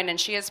Mark Maron, and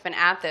she has been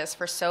at this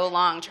for so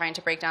long trying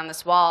to break down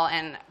this wall,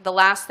 and the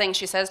last thing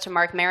she says to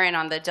Mark Maron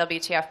on the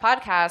WTF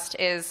podcast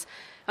is,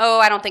 oh,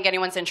 I don't think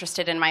anyone's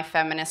interested in my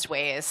feminist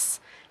ways.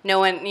 No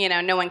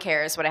one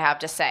cares what I have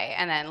to say.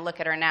 And then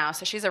look at her now.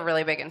 So she's a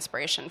really big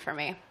inspiration for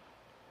me.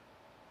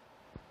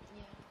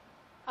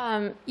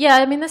 Yeah,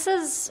 I mean, this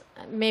is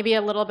maybe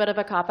a little bit of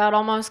a cop-out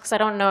almost, because I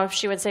don't know if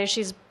she would say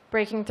she's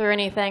breaking through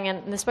anything.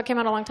 And this book came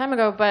out a long time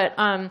ago. But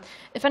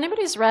if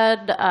anybody's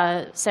read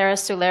Sarah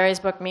Suleri's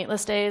book,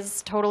 Meatless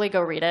Days, totally go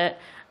read it.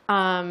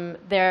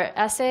 They're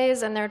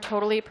essays, and they're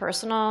totally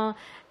personal.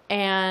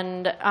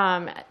 And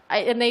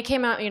they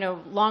came out, you know,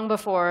 long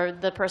before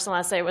the personal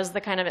essay was the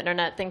kind of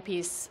internet think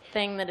piece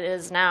thing that it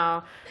is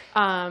now.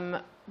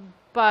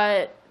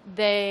 But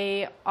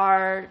they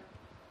are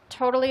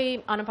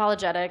totally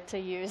unapologetic, to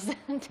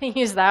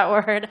use that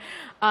word,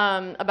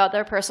 about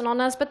their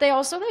personalness, but they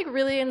also like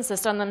really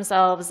insist on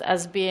themselves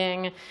as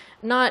being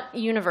not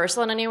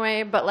universal in any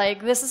way, but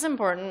like, this is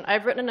important.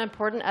 I've written an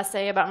important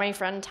essay about my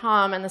friend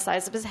Tom and the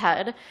size of his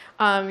head.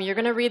 You're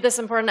gonna read this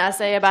important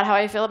essay about how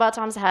I feel about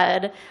Tom's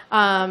head,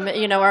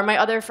 you know, or my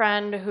other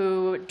friend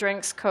who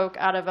drinks Coke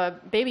out of a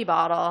baby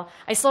bottle.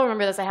 I still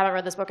remember this. I haven't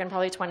read this book in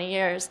probably 20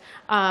 years.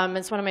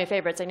 It's one of my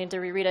favorites. I need to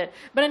reread it.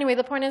 But anyway,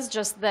 the point is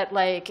just that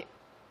like,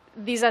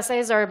 these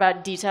essays are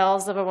about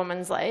details of a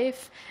woman's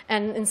life,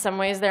 and in some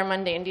ways they're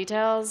mundane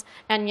details,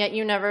 and yet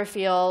you never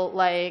feel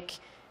like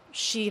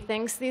she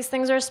thinks these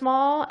things are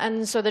small.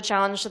 And so the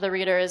challenge to the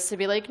reader is to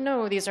be like,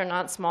 no, these are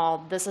not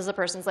small. This is a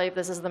person's life.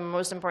 This is the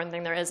most important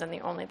thing there is and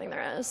the only thing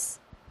there is.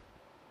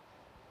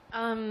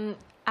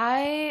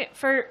 I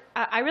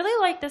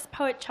really like this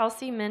poet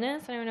Chelsea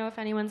Minnis. I don't know if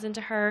anyone's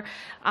into her.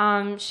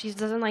 She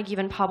doesn't like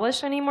even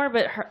publish anymore,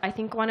 but I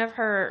think one of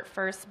her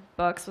first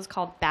books was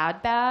called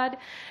Bad Bad,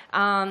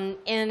 and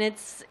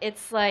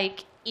it's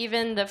like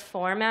even the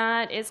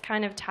format is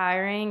kind of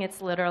tiring.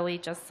 It's literally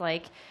just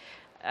like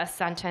a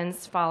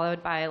sentence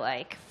followed by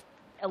like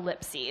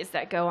ellipses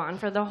that go on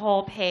for the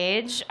whole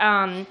page.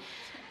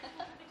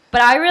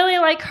 But I really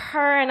like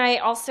her, and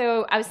I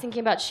was thinking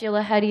about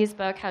Sheila Heti's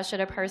book, How Should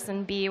a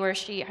Person Be, where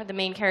the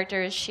main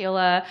character is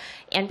Sheila,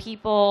 and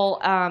people,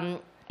 I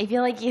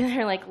feel like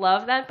either like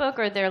love that book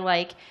or they're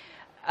like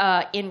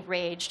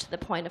enraged to the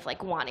point of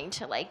like wanting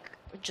to like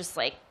just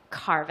like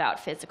carve out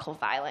physical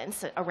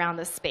violence around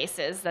the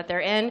spaces that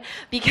they're in,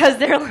 because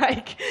they're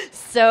like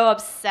so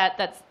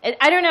upset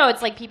I don't know,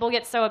 it's like people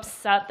get so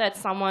upset that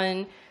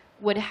someone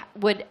would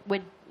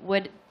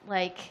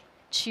like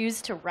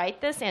choose to write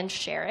this and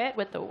share it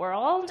with the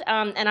world.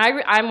 And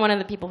I'm one of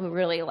the people who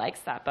really likes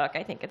that book.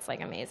 I think it's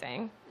like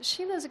amazing.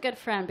 Sheila's a good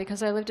friend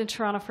because I lived in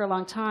Toronto for a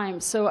long time.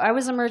 So I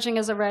was emerging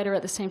as a writer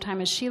at the same time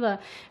as Sheila.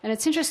 And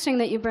it's interesting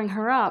that you bring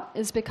her up,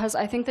 is because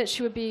I think that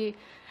she would be,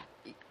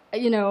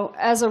 you know,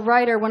 as a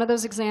writer, one of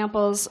those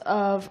examples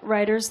of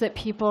writers that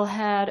people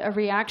had a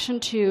reaction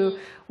to,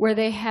 where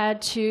they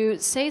had to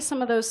say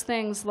some of those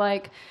things,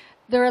 like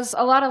there is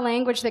a lot of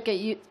language that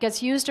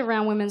gets used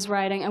around women's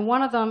writing, and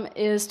one of them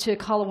is to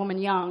call a woman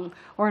young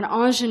or an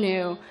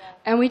ingenue,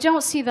 and we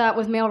don't see that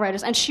with male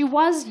writers. And she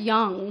was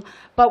young,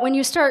 but when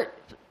you start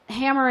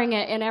hammering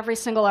it in every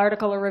single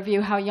article or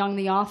review how young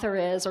the author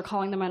is, or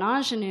calling them an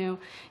ingenue,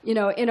 you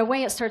know, in a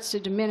way it starts to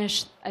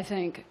diminish, I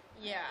think.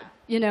 Yeah.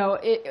 You know,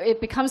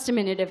 it becomes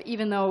diminutive,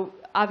 even though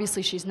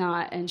obviously she's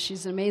not, and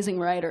she's an amazing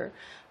writer.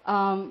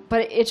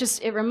 But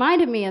it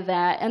reminded me of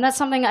that, and that's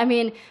something, I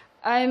mean,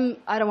 I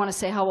don't want to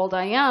say how old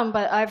I am,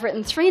 but I've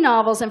written 3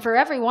 novels, and for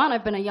every one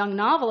I've been a young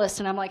novelist,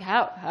 and I'm like,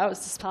 how is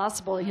this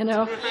possible, you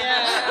know?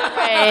 Yeah.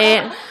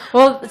 Right.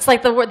 Well, it's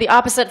like the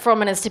opposite for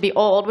women is to be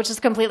old, which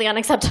is completely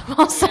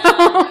unacceptable. So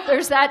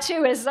there's that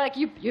too. It's like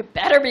you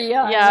better be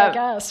young, I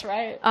guess,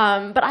 right?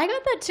 But I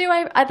got that too.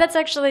 That's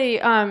actually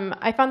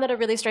I found that a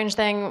really strange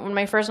thing. When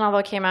my first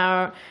novel came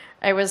out,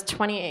 I was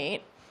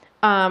 28,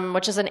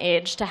 which is an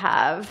age to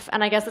have,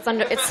 and I guess it's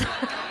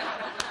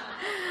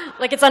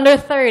like it's under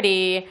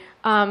 30.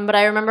 But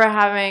I remember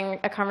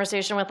having a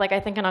conversation with, like, I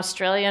think an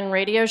Australian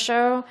radio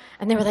show,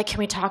 and they were like, "Can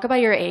we talk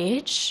about your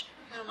age?"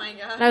 Oh my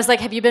God. And I was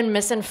like, "Have you been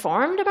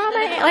misinformed about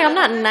my age?" Like, I'm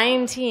not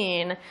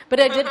 19. But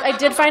I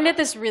did find it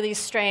this really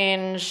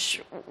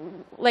strange,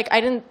 like, I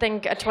didn't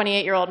think a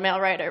 28-year-old male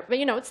writer, but,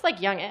 you know, it's like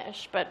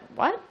youngish, but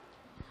what?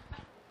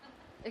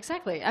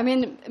 Exactly. I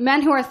mean,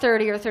 men who are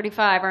 30 or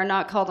 35 are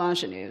not called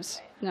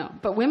ingenues. No,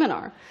 but women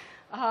are.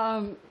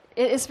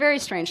 It's very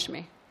strange to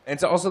me. And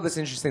it's also this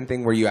interesting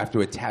thing where you have to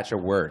attach a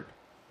word.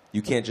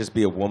 You can't just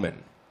be a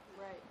woman.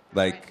 Right.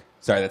 Like,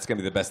 sorry, that's going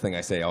to be the best thing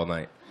I say all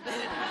night.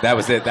 That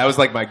was it. That was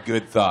like my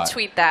good thought.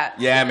 Tweet that.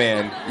 Yeah,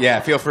 man. Yeah,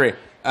 feel free.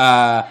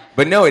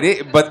 But no, it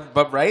is.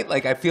 But right?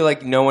 Like, I feel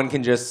like no one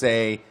can just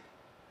say,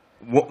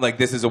 like,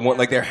 this is a one.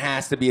 Like, there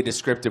has to be a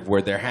descriptive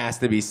word. There has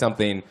to be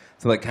something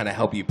to, like, kind of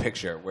help you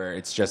picture. Where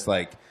it's just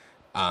like,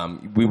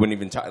 we wouldn't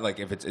even talk. Like,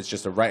 if it's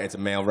just a writer, it's a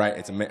male writer.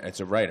 It's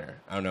a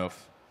writer. I don't know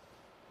if.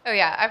 Oh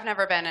yeah, I've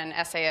never been an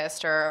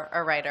essayist or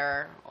a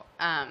writer.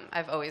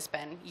 I've always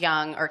been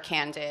young or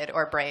candid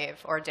or brave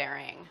or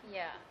daring.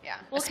 Yeah. Yeah,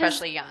 Well,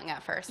 especially young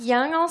at first.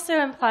 Young also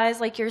implies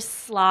like you're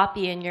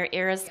sloppy and you're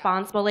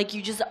irresponsible. Like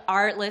you just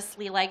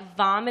artlessly like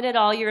vomited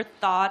all your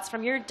thoughts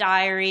from your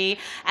diary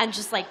and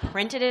just like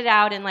printed it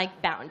out and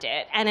like bound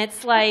it. And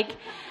it's like,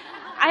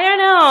 I don't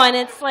know. And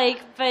it's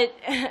like,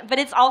 but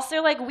it's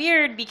also like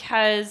weird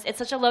because it's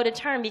such a loaded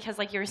term because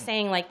like you were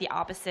saying, like the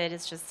opposite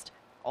is just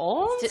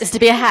old. It's to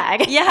be a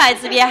hag. Yeah,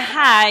 it's to be a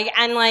hag,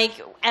 and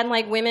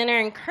like women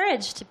are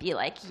encouraged to be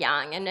like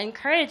young and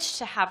encouraged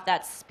to have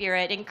that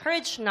spirit,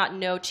 encouraged to not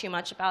know too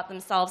much about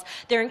themselves.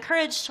 They're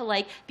encouraged to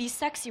like be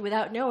sexy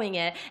without knowing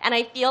it. And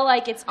I feel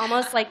like it's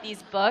almost like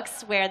these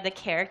books where the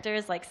character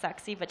is like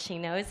sexy but she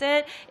knows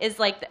it is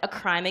like a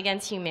crime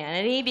against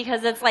humanity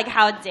because it's like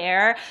how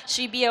dare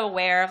she be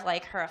aware of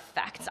like her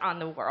effect on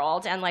the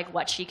world and like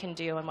what she can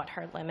do and what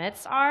her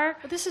limits are.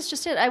 But this is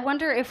just it. I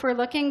wonder if we're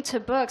looking to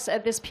books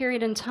at this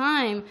period in in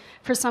time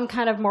for some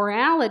kind of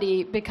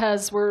morality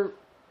because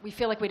we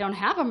feel like we don't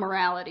have a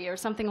morality or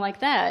something like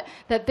that,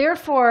 that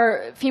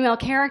therefore female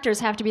characters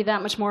have to be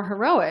that much more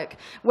heroic,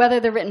 whether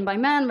they're written by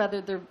men, whether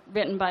they're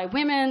written by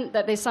women,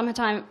 that they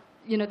sometimes,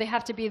 they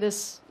have to be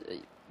this,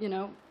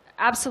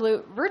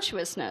 absolute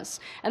virtuousness,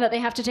 and that they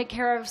have to take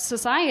care of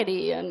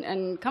society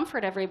and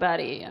comfort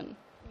everybody. And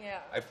Yeah.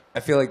 I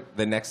feel like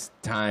the next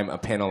time a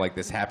panel like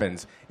this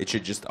happens, it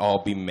should just all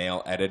be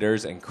male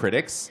editors and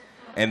critics,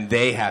 and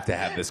they have to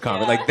have this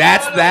comment. Like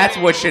that's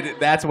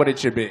what it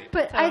should be.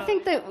 But I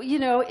think that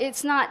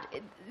it's not.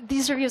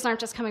 These reviews aren't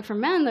just coming from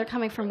men; they're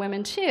coming from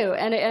women too,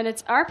 and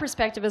it's our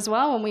perspective as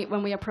well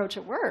when we approach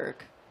at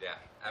work. Yeah,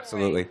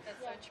 absolutely. Right.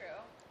 That's so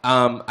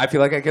true. I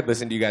feel like I could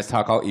listen to you guys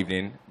talk all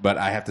evening, but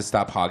I have to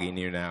stop hogging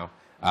you now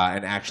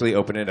and actually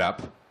open it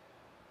up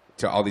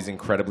to all these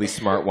incredibly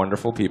smart,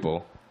 wonderful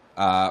people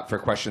for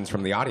questions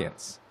from the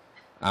audience.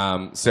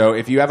 So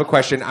if you have a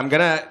question, I'm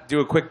gonna do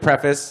a quick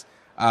preface.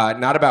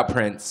 Not about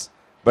Prince,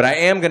 but I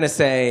am going to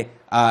say,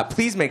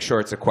 please make sure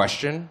it's a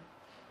question.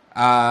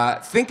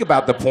 Think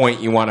about the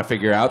point you want to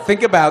figure out.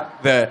 Think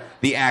about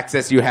the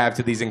access you have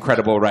to these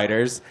incredible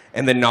writers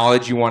and the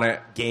knowledge you want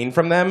to gain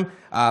from them.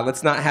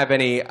 Let's not have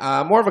any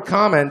more of a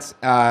comment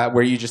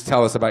where you just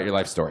tell us about your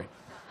life story.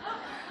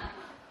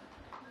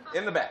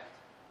 In the back.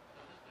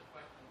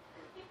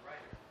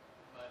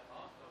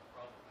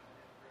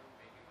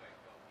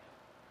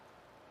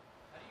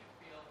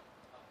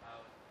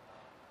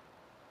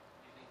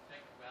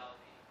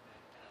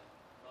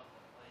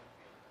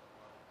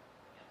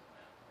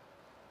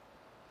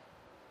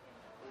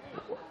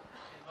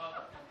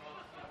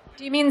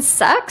 Do you mean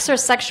sex or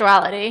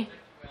sexuality?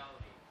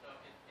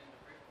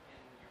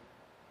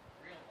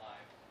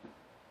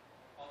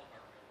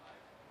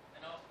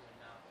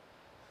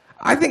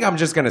 I think I'm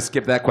just going to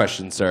skip that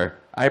question, sir.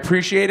 I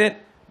appreciate it,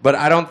 but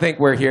I don't think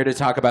we're here to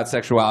talk about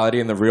sexuality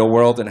in the real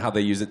world and how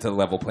they use it to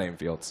level playing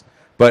fields.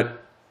 But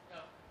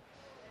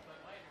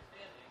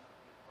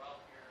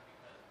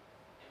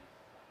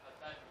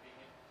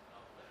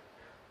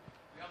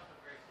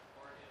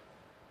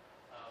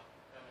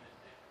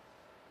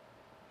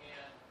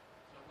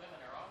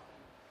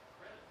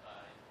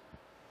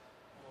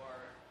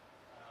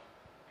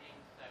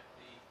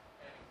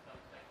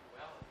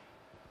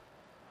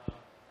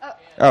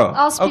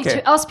I'll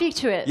speak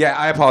to it. Yeah,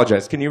 I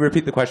apologize. Can you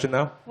repeat the question,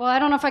 though? Well, I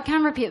don't know if I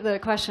can repeat the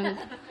question.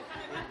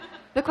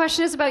 The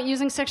question is about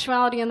using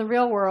sexuality in the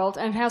real world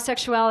and how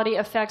sexuality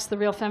affects the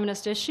real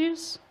feminist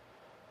issues.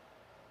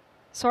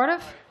 Sort of?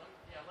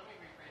 Yeah, let me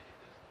rephrase it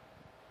this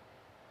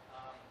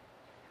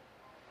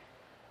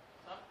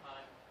way.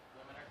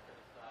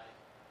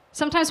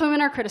 Sometimes women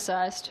are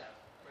criticized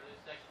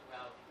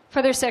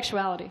for their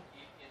sexuality.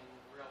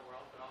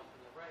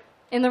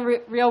 In the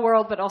real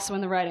world, but also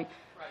in the writing.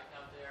 Right. Now,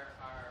 there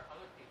are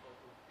other people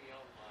who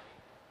feel like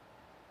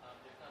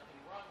there's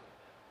nothing wrong with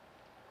it.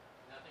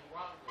 Nothing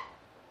wrong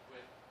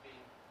with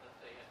being,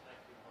 let's say, a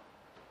sexy woman.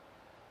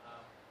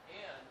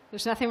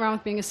 There's nothing wrong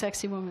with being a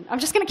sexy woman. I'm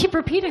just going to keep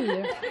repeating you.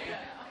 And in the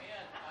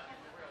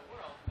real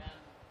world, men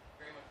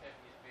very much have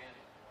the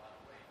advantage in a lot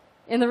of ways.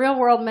 In the real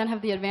world, men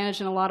have the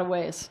advantage in a lot of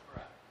ways.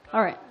 Correct. So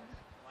All right.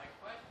 my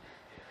question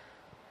is,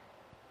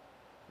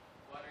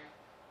 do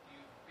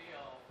you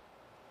feel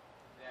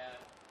that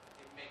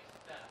it makes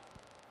sense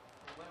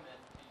for women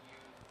to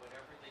use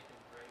whatever they can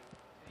bring to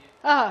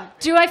the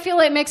Do I feel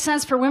it makes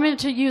sense for women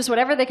to use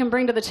whatever they can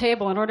bring to the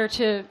table in order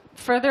to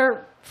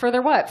further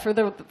what?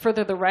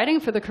 Further the writing,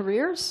 for the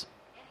careers?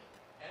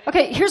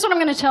 Okay, here's what I'm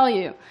going to tell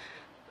you.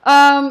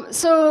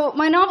 So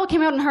my novel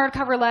came out in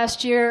hardcover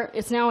last year.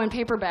 It's now in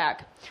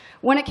paperback.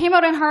 When it came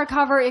out in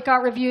hardcover, it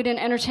got reviewed in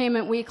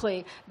Entertainment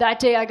Weekly. That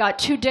day I got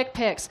 2 dick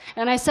pics.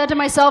 And I said to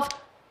myself,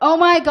 oh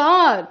my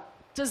God,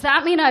 does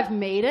that mean I've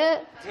made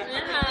it?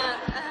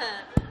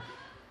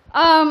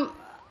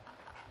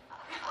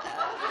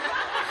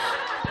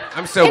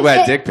 I'm so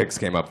glad dick pics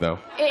came up, though.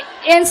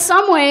 In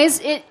some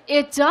ways,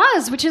 it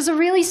does, which is a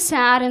really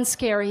sad and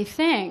scary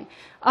thing.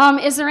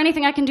 Is there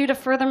anything I can do to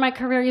further my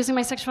career using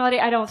my sexuality?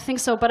 I don't think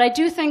so. But I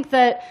do think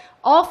that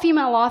all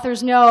female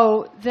authors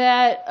know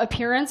that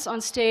appearance on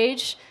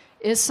stage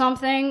is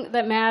something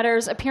that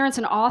matters. Appearance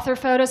in author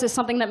photos is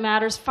something that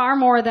matters far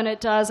more than it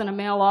does in a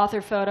male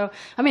author photo.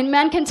 I mean,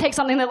 men can take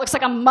something that looks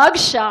like a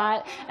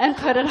mugshot and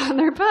put it on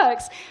their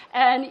books.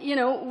 And,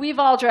 we've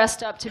all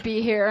dressed up to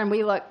be here, and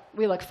we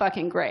look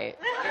fucking great.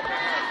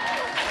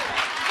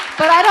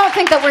 But I don't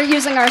think that we're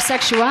using our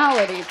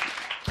sexuality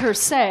per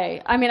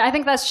se. I mean, I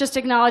think that's just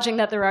acknowledging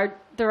that there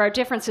are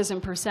differences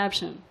in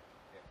perception.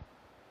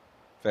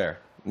 Fair.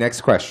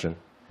 Next question.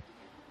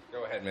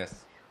 Go ahead,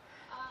 miss.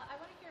 I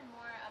want to hear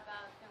more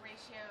about the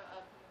ratio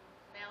of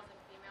males and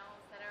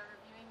females that are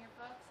reviewing your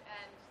books,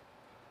 and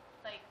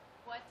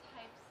what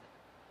types.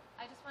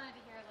 I just wanted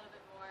to hear a little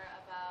bit more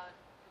about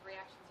the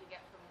reactions you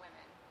get from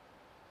women.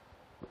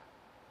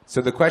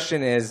 So the question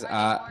is,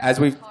 as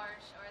we've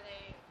Harsh, or are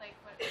they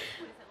what is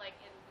it like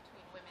in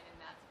between women in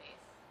that space,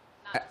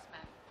 not just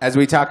men? as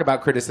we talk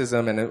about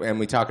criticism and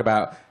we talk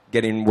about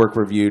getting work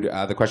reviewed.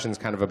 The question's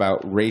kind of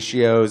about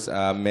ratios,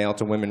 male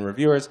to women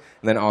reviewers,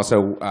 and then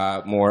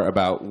also more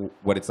about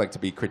what it's like to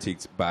be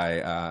critiqued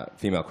by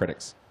female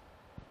critics.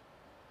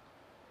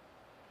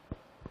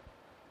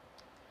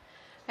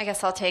 I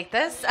guess I'll take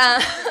this.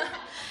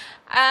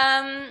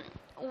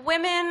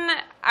 Women,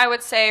 I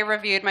would say,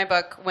 reviewed my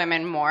book,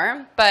 women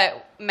more,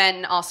 but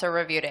men also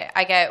reviewed it.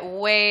 I get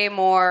way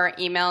more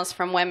emails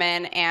from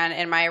women, and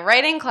in my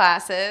writing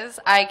classes,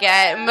 I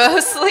get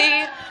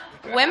mostly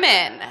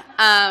women.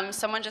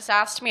 Someone just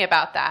asked me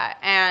about that,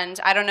 and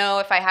I don't know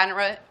if I hadn't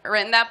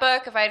written that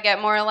book, if I'd get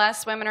more or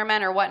less women or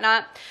men or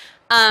whatnot.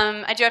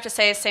 I do have to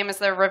say, same as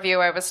the review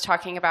I was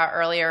talking about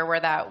earlier, where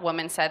that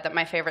woman said that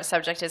my favorite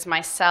subject is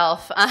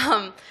myself.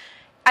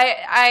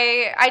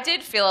 I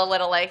did feel a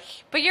little like,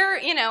 but you're,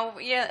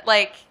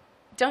 like,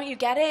 don't you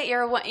get it?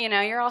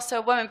 You're also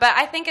a woman. But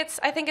I think it's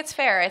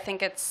fair. I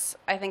think it's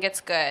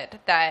good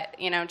that,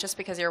 just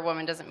because you're a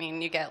woman doesn't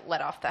mean you get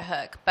let off the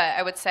hook. But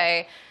I would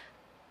say,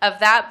 of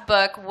that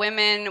book,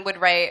 women would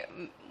write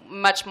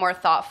much more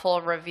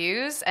thoughtful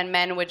reviews, and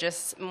men would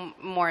just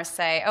more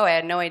say, oh, I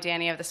had no idea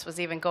any of this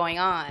was even going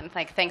on.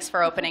 Like, thanks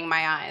for opening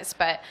my eyes.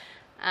 But,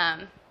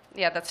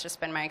 yeah, that's just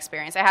been my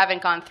experience. I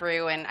haven't gone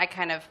through, and I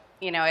kind of,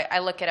 I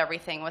look at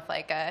everything with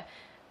like a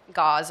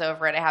gauze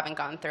over it. I haven't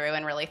gone through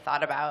and really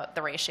thought about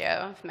the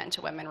ratio of men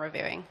to women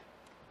reviewing.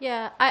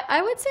 Yeah,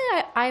 I would say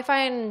I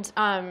find,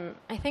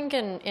 I think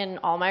in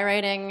all my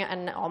writing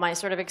and all my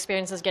sort of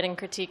experiences getting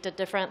critiqued at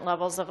different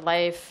levels of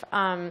life,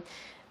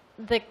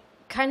 the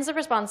kinds of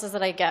responses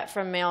that I get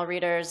from male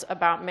readers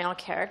about male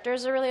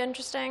characters are really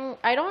interesting.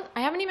 I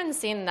haven't even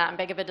seen that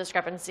big of a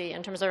discrepancy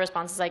in terms of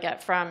responses I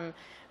get from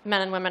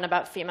men and women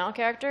about female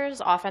characters.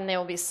 Often they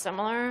will be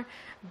similar,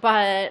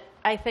 but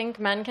I think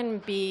men can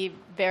be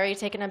very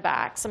taken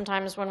aback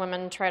sometimes when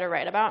women try to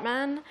write about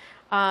men.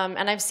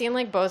 And I've seen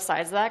like both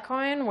sides of that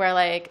coin, where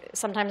like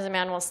sometimes a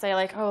man will say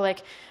like, oh,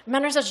 like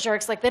men are such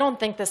jerks, like they don't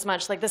think this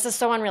much, like this is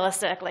so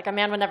unrealistic, like a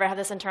man would never have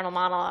this internal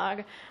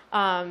monologue.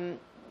 And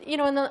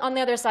on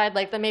the other side,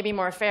 like the maybe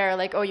more fair,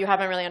 like, oh, you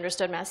haven't really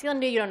understood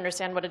masculinity, you don't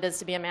understand what it is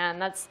to be a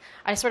man.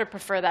 I sort of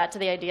prefer that to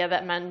the idea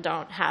that men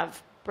don't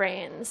have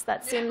brains.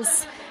 That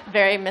seems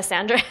very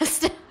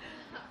misandrist.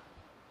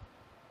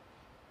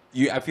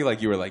 I feel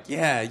like you were like,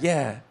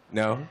 yeah,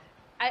 no?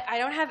 I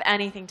don't have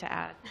anything to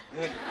add.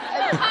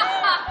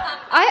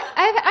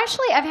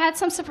 I've had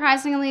some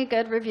surprisingly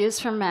good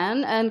reviews from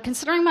men, and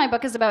considering my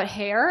book is about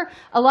hair,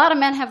 a lot of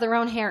men have their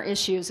own hair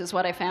issues, is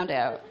what I found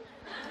out.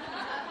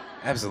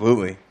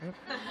 Absolutely.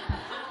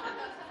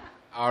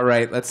 All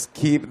right, let's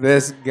keep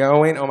this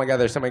going. Oh my God,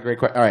 there's so many great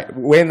questions. All right,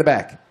 way in the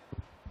back.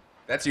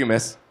 That's you,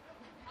 miss.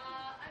 I'm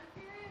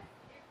curious if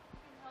you can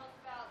tell us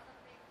about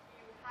something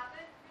you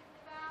haven't written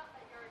about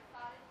that you're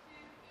excited to,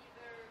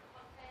 either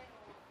content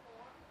or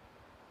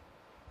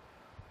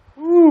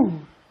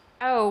form.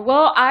 Oh,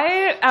 well,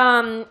 I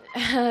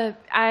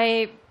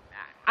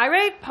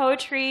write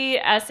poetry,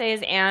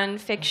 essays,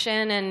 and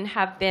fiction, and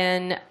have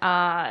been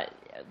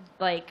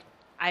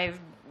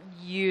I've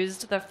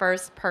used the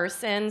first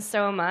person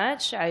so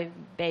much. I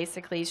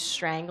basically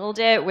strangled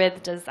it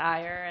with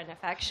desire and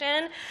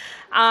affection,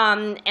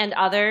 and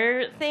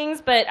other things.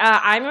 But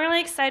I'm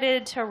really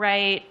excited to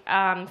write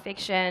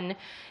fiction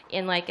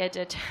in like a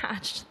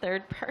detached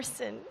third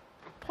person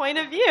point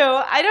of view.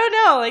 I don't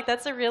know, like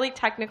that's a really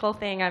technical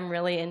thing I'm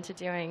really into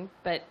doing,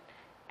 but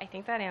I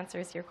think that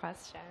answers your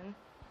question.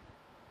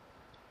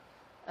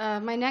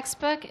 My next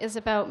book is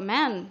about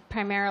men,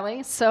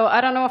 primarily, so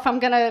I don't know if I'm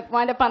going to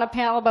wind up on a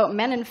panel about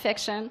men in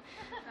fiction,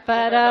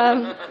 but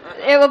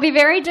it will be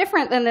very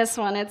different than this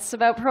one. It's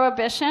about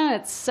Prohibition.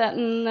 It's set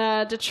in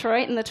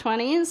Detroit in the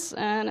 20s,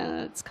 and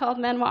it's called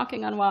Men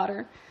Walking on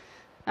Water.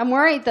 I'm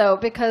worried, though,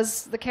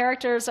 because the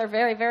characters are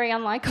very, very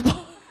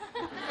unlikable.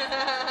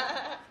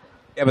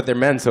 Yeah, but they're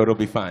men, so it'll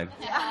be fine.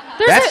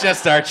 That's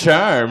just our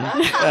charm.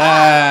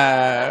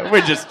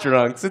 We're just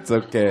drunks. It's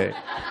okay.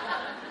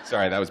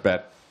 Sorry, that was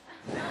bad.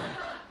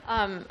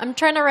 I'm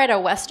trying to write a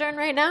Western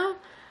right now,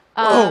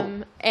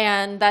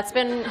 and that's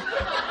been...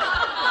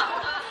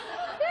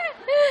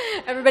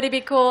 Everybody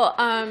be cool.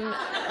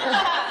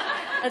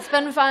 It's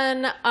been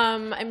fun.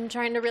 I'm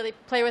trying to really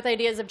play with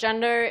ideas of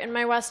gender in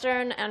my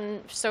Western,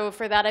 and so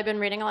for that I've been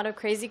reading a lot of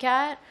Crazy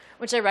Cat,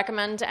 which I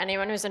recommend to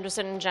anyone who's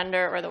interested in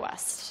gender or the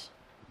West.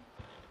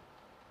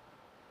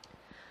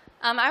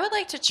 I would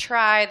like to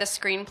try the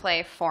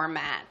screenplay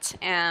format.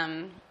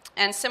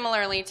 And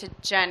similarly to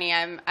Jenny,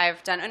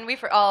 I've done, and we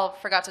all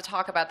forgot to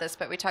talk about this,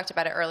 but we talked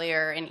about it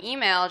earlier in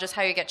email, just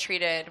how you get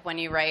treated when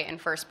you write in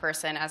first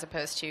person as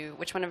opposed to,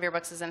 which one of your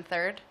books is in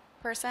third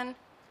person?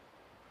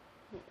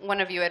 One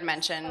of you had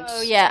mentioned.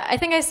 Oh, yeah. I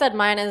think I said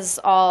mine is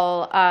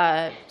all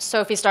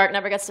Sophie Stark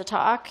never gets to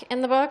talk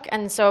in the book,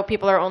 and so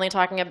people are only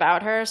talking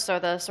about her, so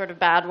the sort of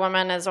bad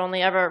woman is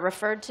only ever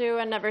referred to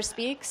and never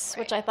speaks,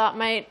 which I thought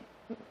might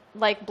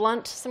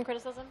blunt some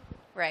criticism.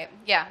 Right.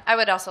 Yeah. I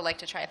would also like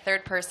to try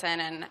third person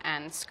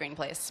and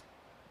screenplays.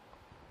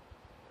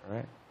 All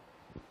right.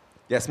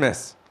 Yes,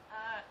 miss.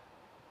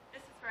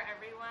 This is for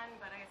everyone,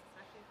 but I guess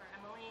especially for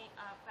Emily,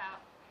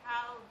 about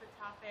how the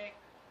topic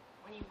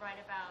when you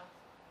write about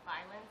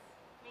violence,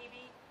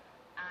 maybe,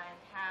 and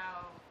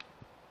how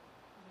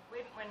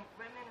when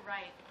women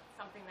write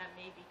something that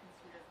may be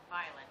construed as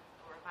violent,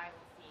 or a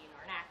violent scene,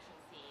 or an action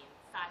scene,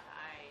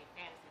 sci-fi,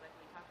 fantasy, like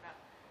we talked about,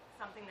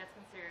 something that's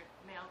considered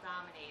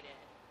male-dominated,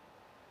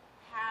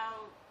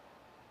 how,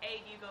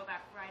 A, do you go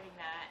about writing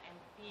that, and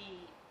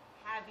B,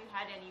 have you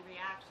had any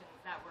reactions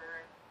that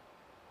were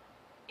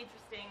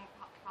interesting,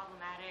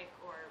 problematic,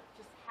 or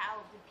just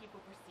how did people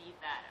perceive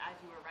that as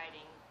you were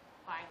writing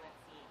violent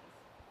scenes?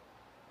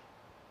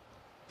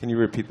 Can you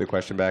repeat the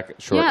question back,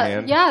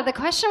 shorthand? Yeah, the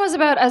question was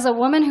about, as a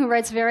woman who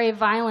writes very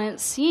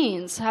violent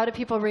scenes, how do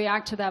people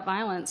react to that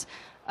violence?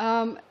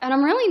 And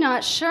I'm really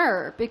not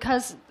sure,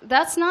 because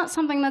that's not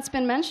something that's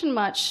been mentioned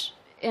much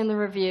in the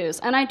reviews.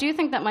 And I do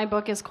think that my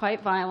book is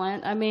quite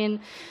violent. I mean,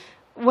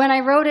 when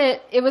I wrote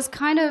it, it was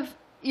kind of,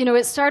 you know,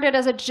 it started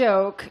as a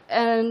joke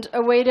and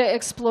a way to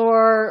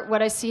explore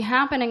what I see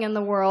happening in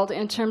the world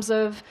in terms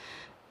of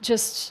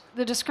just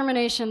the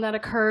discrimination that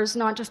occurs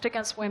not just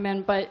against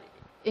women, but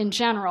in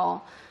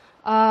general.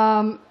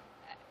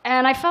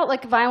 And I felt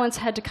like violence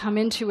had to come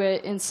into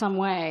it in some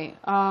way,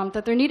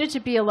 that there needed to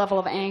be a level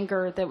of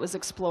anger that was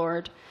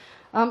explored.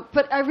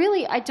 But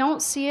I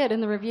don't see it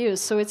in the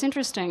reviews, so it's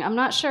interesting. I'm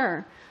not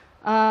sure.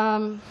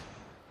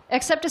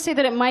 Except to say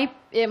that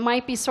it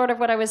might be sort of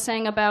what I was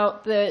saying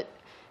about that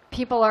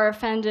people are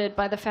offended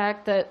by the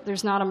fact that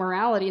there's not a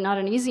morality, not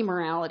an easy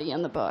morality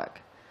in the book.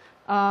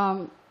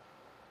 I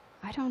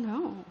don't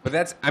know. But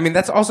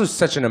that's also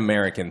such an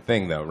American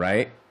thing, though,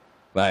 right?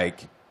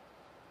 Like,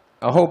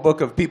 a whole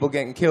book of people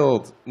getting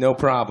killed, no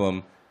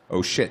problem.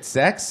 Oh shit,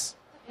 sex?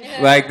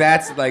 Like,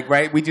 that's like,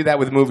 right? We do that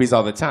with movies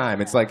all the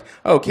time. It's like,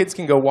 oh, kids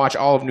can go watch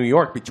all of New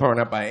York be torn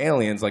up by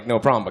aliens, like, no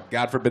problem. But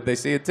God forbid they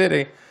see a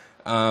titty.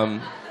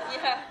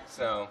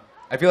 So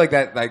I feel like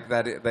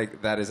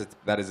that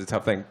is a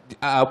tough thing.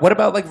 What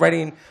about like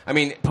writing? I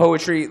mean,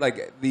 poetry,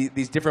 like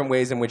these different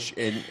ways in which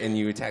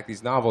you attack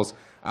these novels.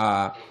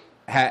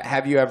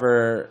 Have you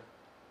ever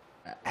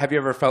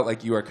felt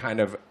like you are kind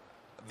of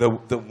the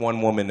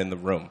one woman in the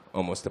room,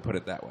 almost, to put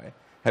it that way?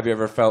 Have you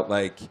ever felt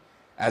like,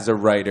 as a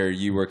writer,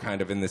 you were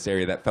kind of in this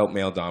area that felt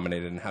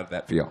male-dominated, and how did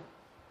that feel?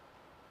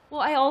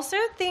 Well, I also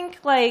think,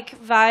 like,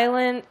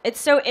 it's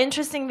so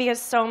interesting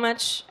because so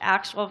much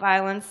actual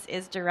violence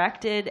is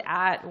directed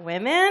at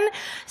women.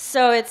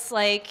 So it's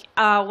like,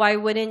 why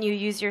wouldn't you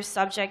use your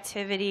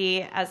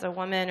subjectivity as a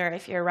woman, or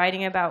if you're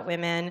writing about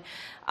women,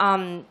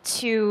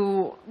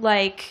 to,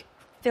 like,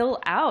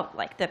 fill out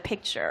like the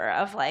picture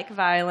of like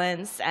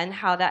violence and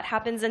how that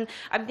happens. And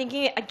I'm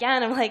thinking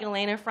again of like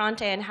Elena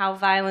Ferrante and how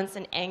violence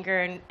and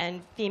anger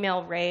and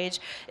female rage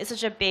is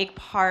such a big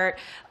part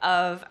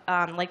of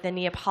like the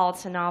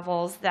Neapolitan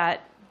novels,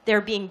 that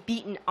they're being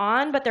beaten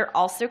on, but they're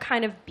also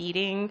kind of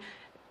beating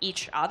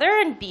each other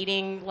and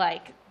beating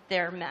like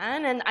their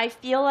men. And I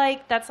feel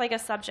like that's like a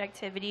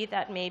subjectivity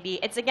that maybe,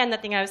 it's again the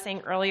thing I was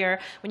saying earlier,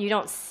 when you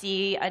don't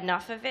see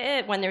enough of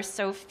it, when there's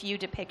so few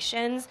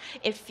depictions,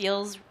 it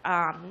feels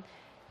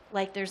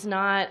like there's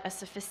not a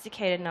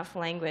sophisticated enough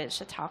language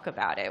to talk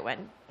about it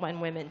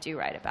when women do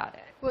write about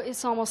it. Well,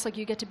 it's almost like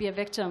you get to be a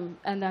victim,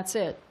 and that's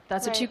it.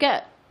 That's what you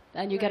get.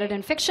 And you get it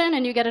in fiction,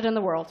 and you get it in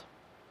the world.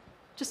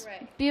 Just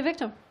be a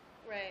victim.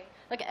 Right.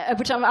 Like,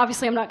 which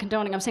I'm not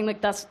condoning. I'm saying like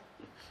that's...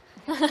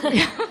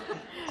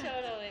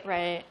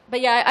 Right.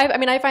 But yeah, I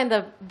mean, I find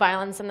the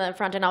violence in the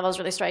Ferrante novels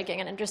really striking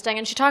and interesting.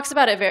 And she talks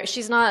about it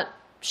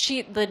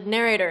the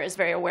narrator is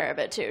very aware of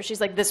it too. She's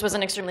like, this was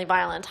an extremely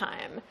violent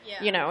time.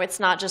 Yeah. You know,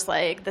 it's not just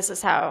like, this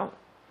is how,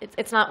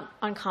 it's not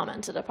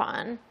uncommented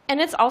upon. And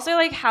it's also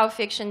like how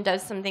fiction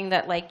does something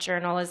that like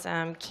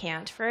journalism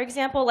can't, for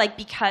example, like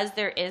because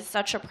there is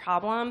such a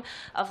problem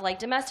of like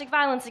domestic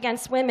violence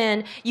against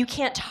women, you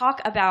can't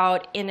talk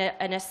about in a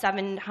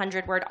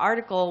 700-word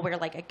article where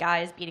like a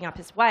guy is beating up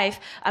his wife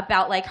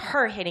about like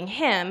her hitting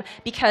him,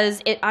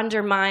 because it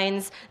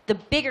undermines the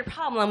bigger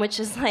problem, which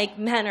is like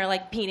men are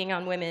like beating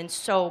on women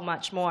so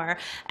much more.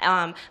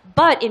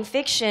 But in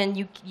fiction,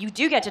 you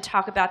do get to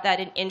talk about that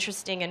in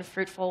interesting and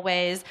fruitful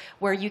ways,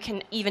 where you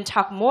can even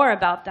talk more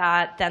about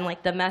that than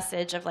like the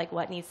message of like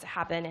what needs to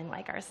happen in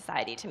like our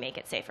society to make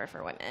it safer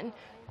for women.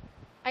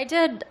 I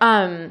did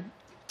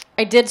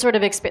sort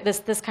of experience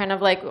this kind of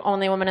like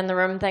only woman in the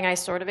room thing. I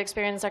sort of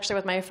experienced actually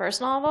with my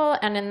first novel,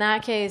 and in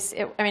that case,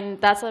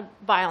 that's a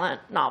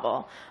violent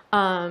novel.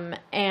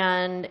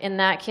 And in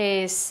that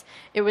case,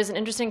 it was an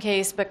interesting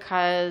case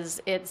because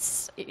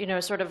it's, you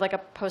know, sort of like a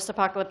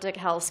post-apocalyptic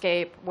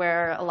hellscape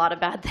where a lot of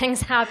bad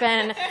things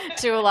happen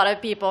to a lot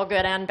of people,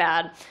 good and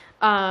bad.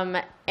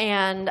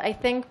 And I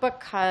think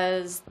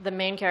because the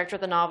main character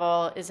of the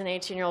novel is an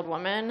 18-year-old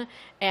woman,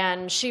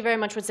 and she very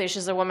much would say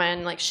she's a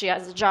woman, like she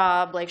has a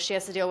job, like she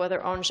has to deal with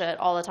her own shit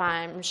all the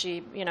time.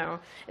 She, you know,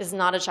 is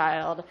not a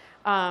child.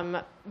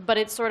 But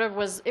it sort of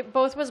was, it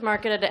both was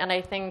marketed and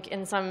I think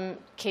in some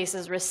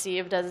cases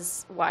received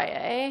as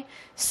YA.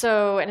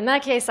 So, and in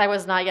that case, I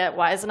was not yet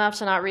wise enough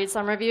to not read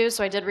some reviews,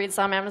 so I did read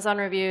some Amazon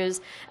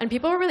reviews, and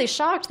people were really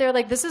shocked. They were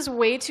like, this is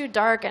way too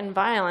dark and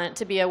violent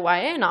to be a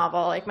YA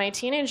novel. Like, my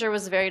teenager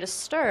was very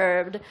disturbed.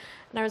 disturbed.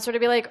 And I would sort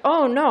of be like,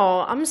 oh,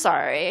 no, I'm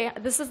sorry.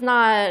 This is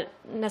not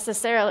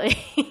necessarily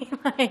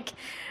like,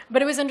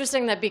 but it was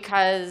interesting that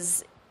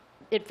because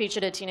it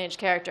featured a teenage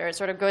character, it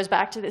sort of goes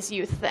back to this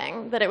youth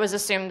thing, that it was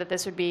assumed that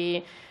this would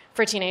be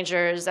for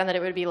teenagers and that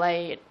it would be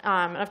light.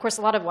 And of course,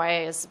 a lot of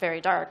YA is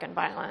very dark and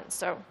violent,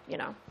 so, you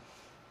know.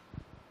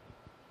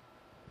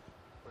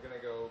 We're going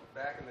to go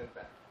back and then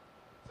back.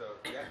 So,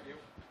 yeah, you.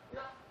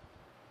 Yeah.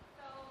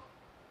 So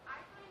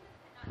I find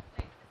that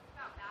like this is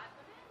about bad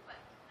women, but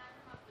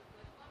conundrum of the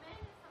good woman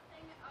is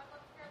something I would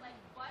love to hear. Like,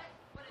 what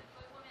would a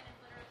good woman in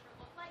literature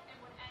look like, and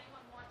would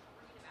anyone want to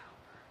read about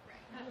her?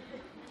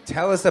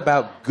 Tell us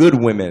about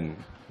good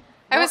women.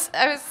 I'm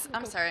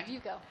sorry. You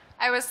go.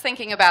 I was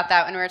thinking about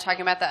that when we were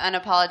talking about the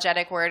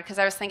unapologetic word, because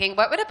I was thinking,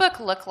 what would a book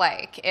look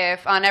like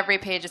if on every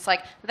page it's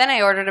like, then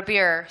I ordered a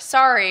beer.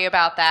 Sorry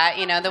about that,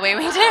 you know, the way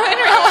we do in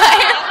real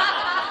life.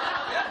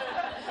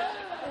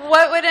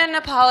 What would an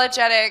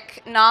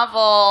apologetic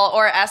novel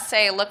or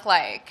essay look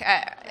like?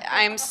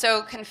 I'm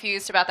so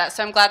confused about that.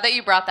 So I'm glad that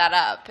you brought that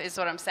up, is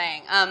what I'm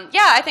saying.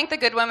 Yeah, I think the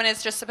good woman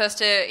is just supposed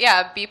to,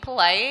 be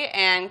polite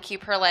and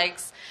keep her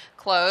legs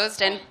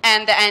closed, and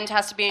the end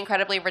has to be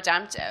incredibly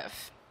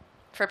redemptive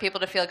for people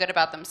to feel good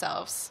about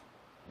themselves.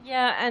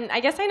 Yeah, and I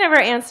guess I never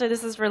answered.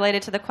 This is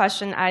related to the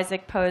question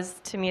Isaac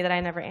posed to me that I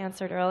never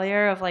answered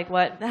earlier of like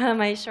what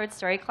my short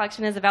story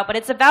collection is about. But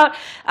it's about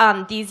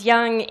these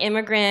young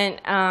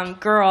immigrant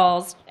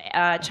girls,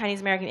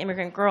 Chinese American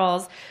immigrant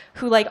girls,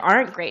 who like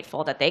aren't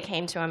grateful that they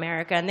came to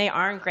America, and they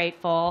aren't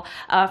grateful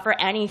for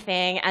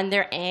anything, and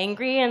they're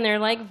angry, and they're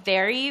like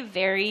very,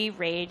 very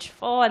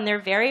rageful, and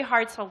they're very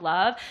hard to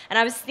love. And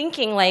I was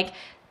thinking like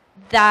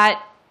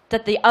that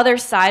the other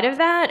side of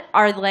that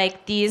are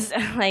like these,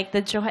 like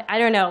the joy, I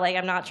don't know, like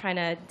I'm not trying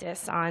to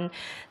diss on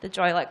the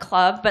Joyland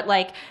Club, but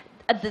like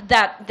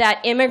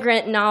that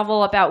immigrant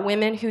novel about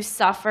women who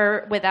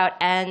suffer without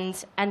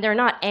end, and they're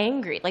not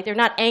angry. Like they're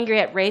not angry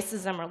at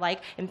racism or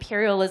like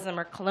imperialism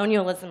or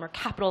colonialism or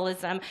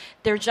capitalism.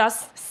 They're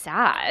just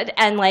sad,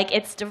 and like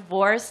it's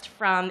divorced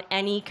from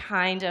any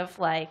kind of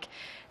like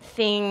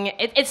thing.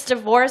 It's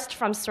divorced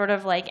from sort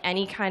of like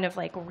any kind of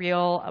like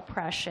real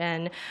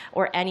oppression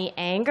or any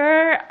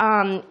anger,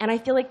 and I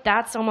feel like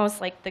that's almost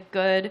like the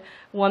good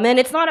woman.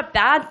 It's not a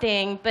bad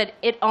thing, but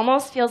it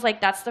almost feels like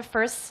that's the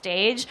first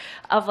stage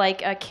of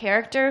like a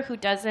character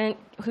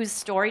whose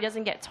story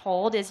doesn't get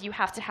told. Is you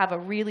have to have a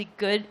really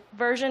good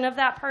version of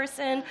that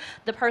person,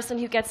 the person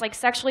who gets like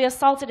sexually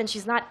assaulted and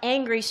she's not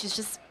angry, she's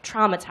just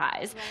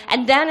traumatized,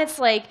 and then it's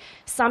like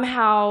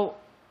somehow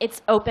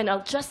it's open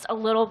just a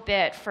little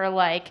bit for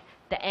like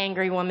the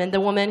angry woman, the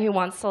woman who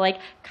wants to like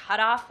cut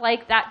off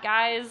like that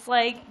guy's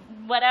like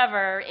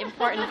whatever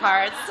important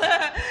parts.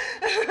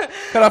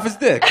 Cut off his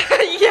dick.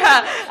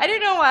 Yeah, I don't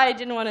know why I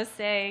didn't want to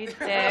say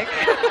dick.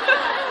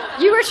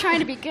 You were trying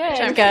to be good.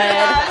 I'm good.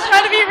 Yeah, I was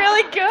trying to be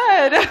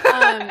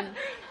really good.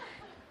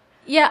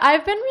 Yeah,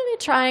 I've been really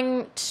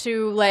trying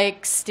to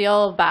like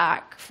steal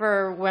back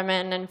for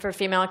women and for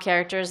female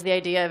characters the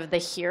idea of the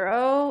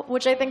hero,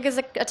 which I think is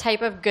a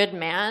type of good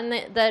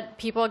man that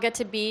people get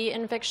to be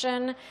in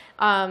fiction,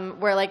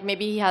 where like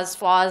maybe he has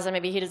flaws and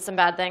maybe he did some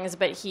bad things,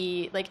 but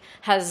he like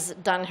has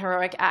done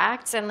heroic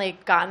acts and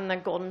like gotten the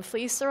golden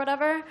fleece or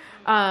whatever.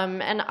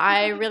 And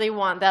I really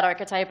want that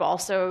archetype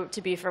also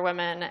to be for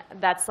women.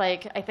 That's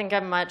like I think a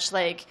much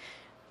like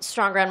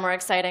stronger and more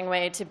exciting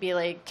way to be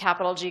like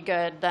capital G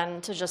good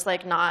than to just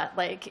like not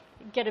like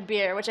get a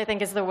beer, which I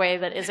think is the way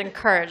that is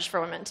encouraged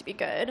for women to be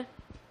good.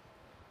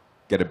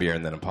 Get a beer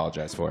and then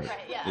apologize for it.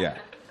 Right,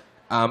 yeah.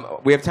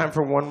 We have time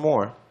for one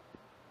more.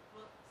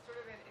 Well,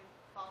 sort of in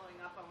following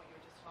up on what you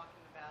were just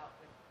talking about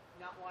with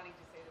not wanting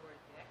to say the word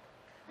dick,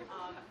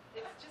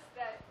 it's just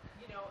that,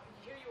 you know,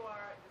 here you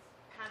are, this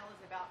panel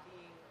is about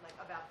being like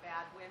about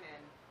bad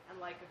women and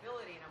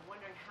likability, and I'm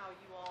wondering how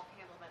you all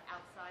handle that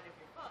outside of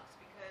your books,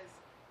 because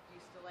do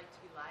you still like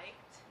to be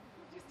liked?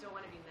 Do you still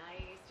want to be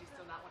nice? Do you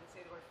still not want to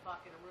say the word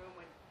fuck in a room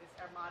when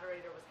our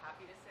moderator was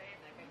happy to say it?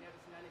 And like I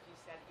noticed none of you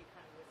said it, you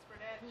kind of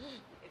whispered it.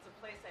 It's a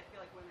place I feel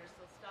like women are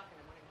still stuck, and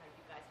I'm wondering how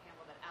you guys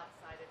handle that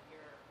outside of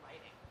your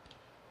writing.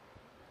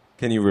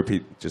 Can you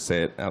repeat? Just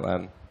say it out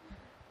loud.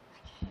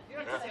 You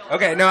don't have to say all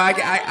Okay, no,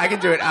 I can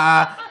do it.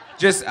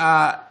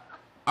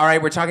 All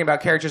right, we're talking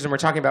about characters and we're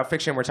talking about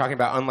fiction. We're talking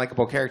about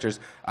unlikable characters.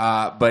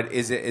 But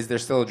is there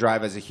still a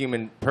drive as a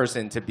human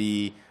person to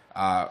be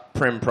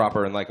prim,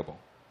 proper, and likable?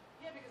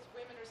 Yeah, because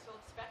women are still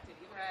expected.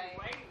 Even if you're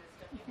writing this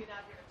stuff, you get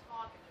out here to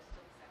talk and there's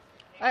still this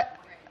expectation.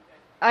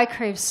 I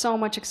crave so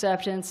much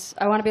acceptance.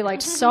 I want to be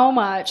liked so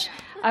much.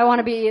 I want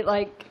to be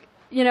like,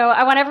 you know,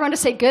 I want everyone to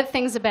say good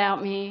things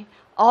about me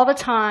all the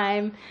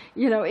time.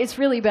 You know, it's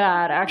really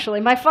bad, actually.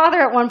 My father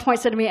at one point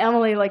said to me,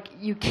 Emily, like,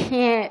 you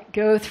can't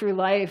go through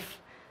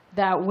life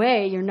that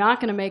way. You're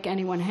not going to make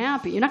anyone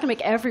happy. You're not going to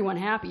make everyone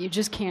happy. You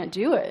just can't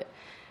do it.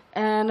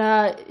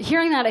 And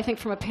hearing that, I think,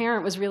 from a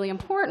parent was really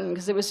important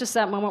because it was just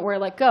that moment where I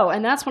let go.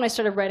 And that's when I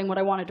started writing what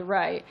I wanted to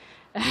write.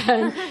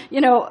 And,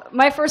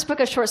 my first book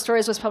of short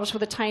stories was published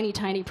with a tiny,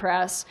 tiny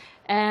press.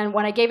 And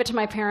when I gave it to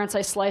my parents,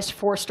 I sliced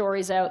 4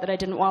 stories out that I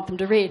didn't want them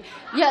to read.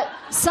 Yet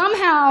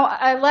somehow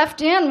I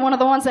left in one of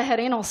the ones that had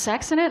anal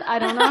sex in it. I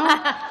don't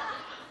know.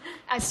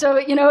 So,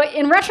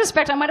 in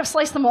retrospect, I might have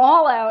sliced them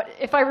all out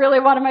if I really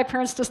wanted my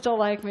parents to still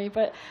like me.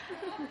 But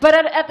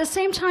at the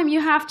same time, you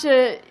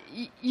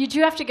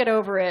do have to get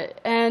over it.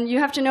 And you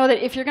have to know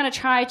that if you're going to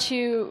try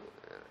to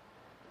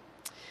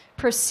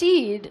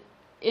proceed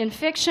in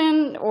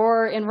fiction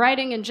or in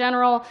writing in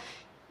general,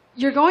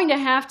 you're going to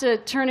have to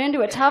turn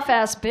into a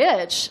tough-ass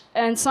bitch.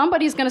 And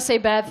somebody's going to say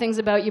bad things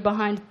about you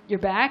behind your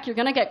back. You're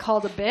going to get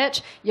called a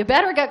bitch. You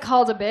better get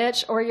called a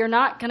bitch or you're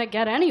not going to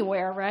get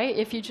anywhere, right?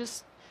 If you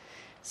just...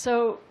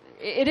 So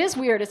it is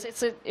weird.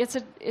 It's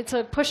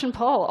a push and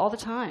pull all the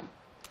time.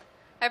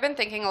 I've been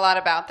thinking a lot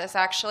about this,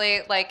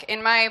 actually. Like,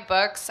 in my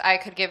books, I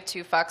could give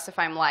 2 fucks if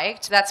I'm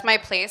liked. That's my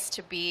place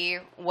to be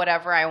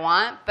whatever I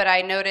want. But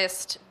I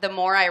noticed the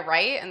more I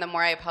write and the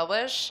more I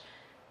publish,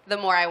 the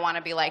more I want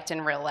to be liked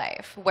in real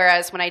life.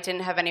 Whereas when I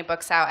didn't have any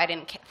books out, I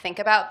didn't think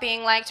about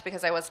being liked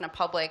because I wasn't a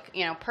public,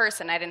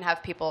 person. I didn't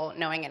have people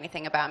knowing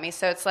anything about me.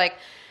 So it's like,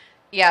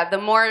 yeah, the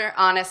more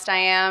honest I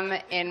am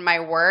in my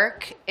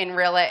work in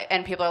real life,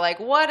 and people are like,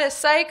 "What a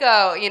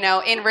psycho!"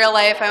 In real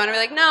life, I want to be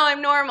like, "No, I'm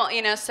normal."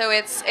 So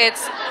it's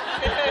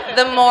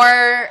the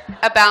more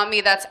about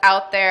me that's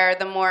out there,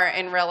 the more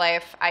in real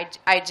life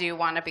I do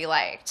want to be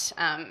liked.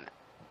 But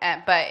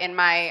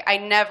I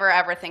never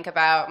ever think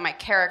about my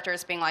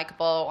characters being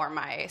likable or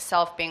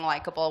myself being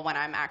likable when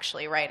I'm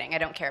actually writing. I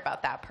don't care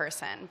about that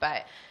person,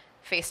 but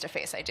face to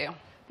face, I do.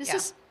 This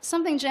is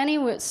something Jenny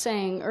was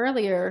saying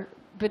earlier.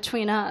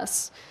 Between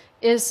us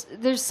is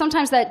there's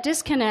sometimes that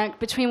disconnect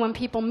between when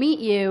people meet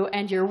you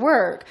and your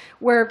work,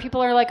 where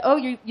people are like, "Oh,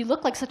 you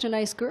look like such a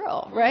nice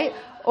girl," right?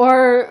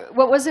 Or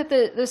what was it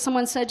that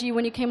someone said to you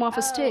when you came off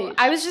a stage?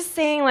 I was just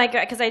saying,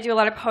 because I do a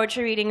lot of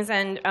poetry readings,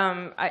 and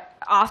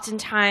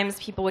oftentimes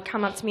people would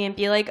come up to me and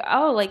be like,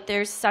 "Oh,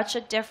 there's such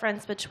a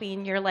difference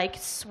between your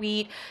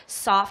sweet,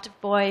 soft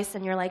voice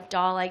and your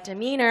doll-like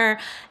demeanor,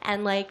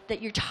 and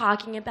that you're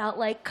talking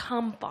about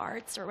cum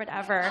farts or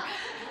whatever."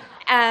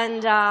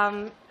 And,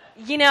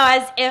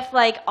 as if,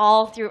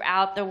 all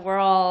throughout the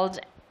world,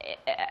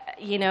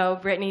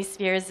 Britney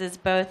Spears is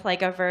both,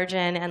 a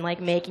virgin and,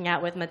 making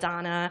out with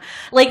Madonna.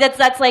 That's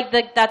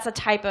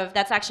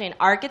actually an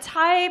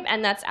archetype,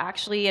 and that's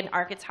actually an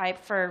archetype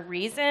for a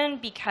reason,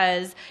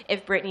 because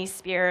if Britney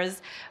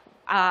Spears...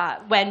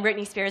 when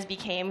Britney Spears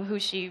became who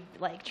she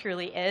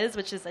truly is,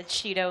 which is a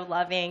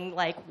Cheeto-loving,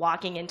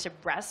 walking into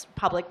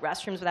public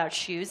restrooms without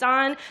shoes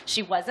on,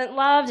 she wasn't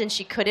loved, and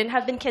she couldn't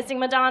have been kissing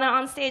Madonna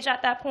on stage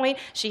at that point.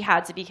 She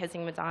had to be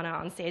kissing Madonna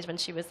on stage when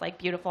she was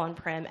beautiful and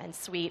prim and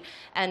sweet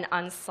and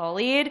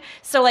unsullied.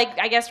 So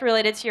I guess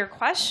related to your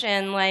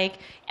question,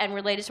 and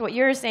related to what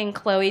you were saying,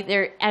 Chloe,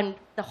 and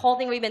the whole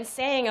thing we've been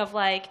saying of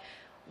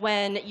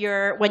when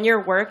your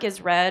work is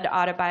read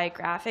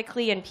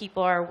autobiographically and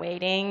people are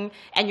waiting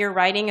and you're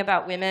writing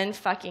about women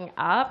fucking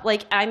up,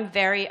 I'm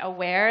very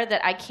aware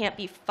that I can't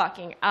be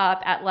fucking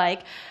up at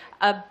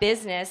a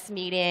business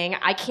meeting.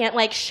 I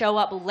can't show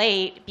up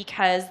late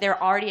because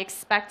they're already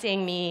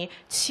expecting me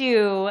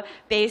to,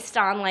 based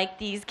on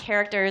these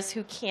characters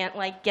who can't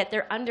get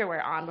their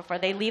underwear on before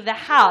they leave the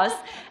house.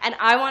 And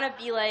I want to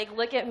be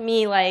look at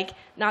me,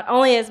 not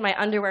only is my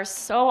underwear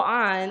so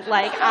on,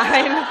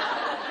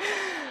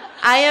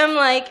 I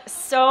am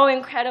so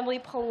incredibly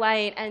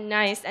polite and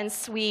nice and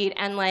sweet,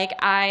 and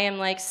I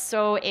am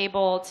so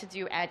able to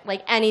do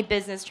any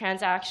business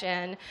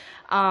transaction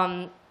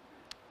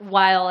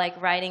while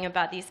writing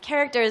about these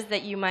characters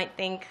that you might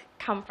think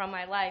come from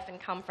my life and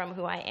come from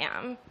who I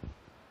am.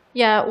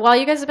 Yeah, while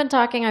you guys have been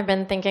talking, I've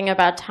been thinking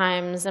about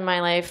times in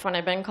my life when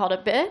I've been called a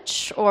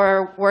bitch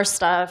or worse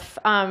stuff,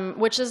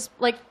 which is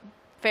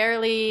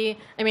fairly,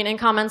 in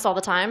comments all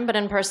the time, but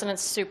in person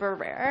it's super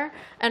rare.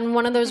 And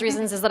one of those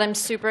reasons is that I'm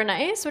super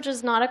nice, which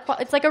is not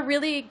it's a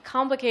really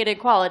complicated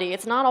quality.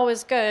 It's not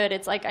always good.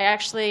 It's I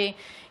actually,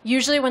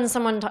 usually when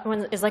someone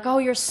is "Oh,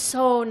 you're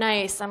so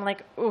nice," I'm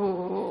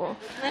ooh.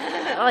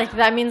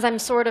 That means I'm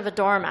sort of a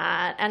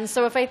doormat. And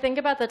so if I think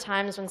about the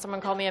times when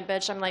someone called me a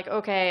bitch, I'm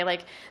okay,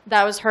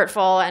 that was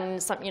hurtful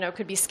and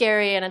could be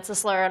scary and it's a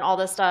slur and all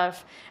this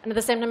stuff. And at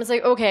the same time, it's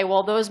okay,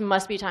 well, those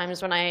must be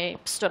times when I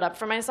stood up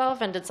for myself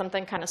and did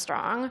something kind of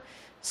strong.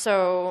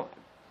 So,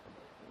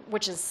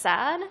 which is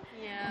sad.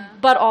 Yeah.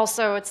 But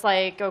also it's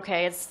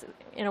okay, it's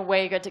in a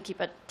way good to keep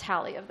a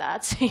tally of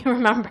that so you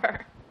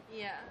remember.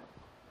 Yeah.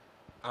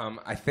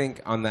 I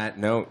think on that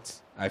note,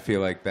 I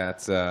feel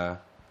that's a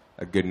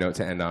good note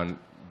to end on,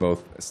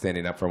 both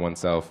standing up for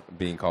oneself,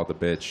 being called a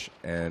bitch,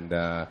 and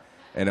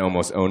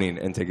almost owning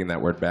and taking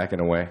that word back in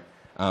a way.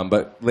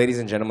 But ladies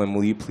and gentlemen,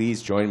 will you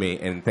please join me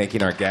in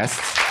thanking our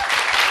guests?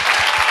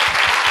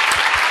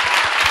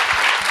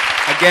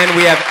 Again,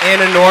 we have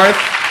Anna North,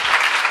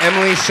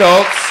 Emily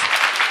Schultz,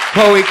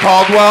 Chloe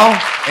Caldwell,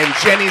 and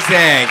Jenny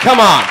Zhang. Come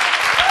on.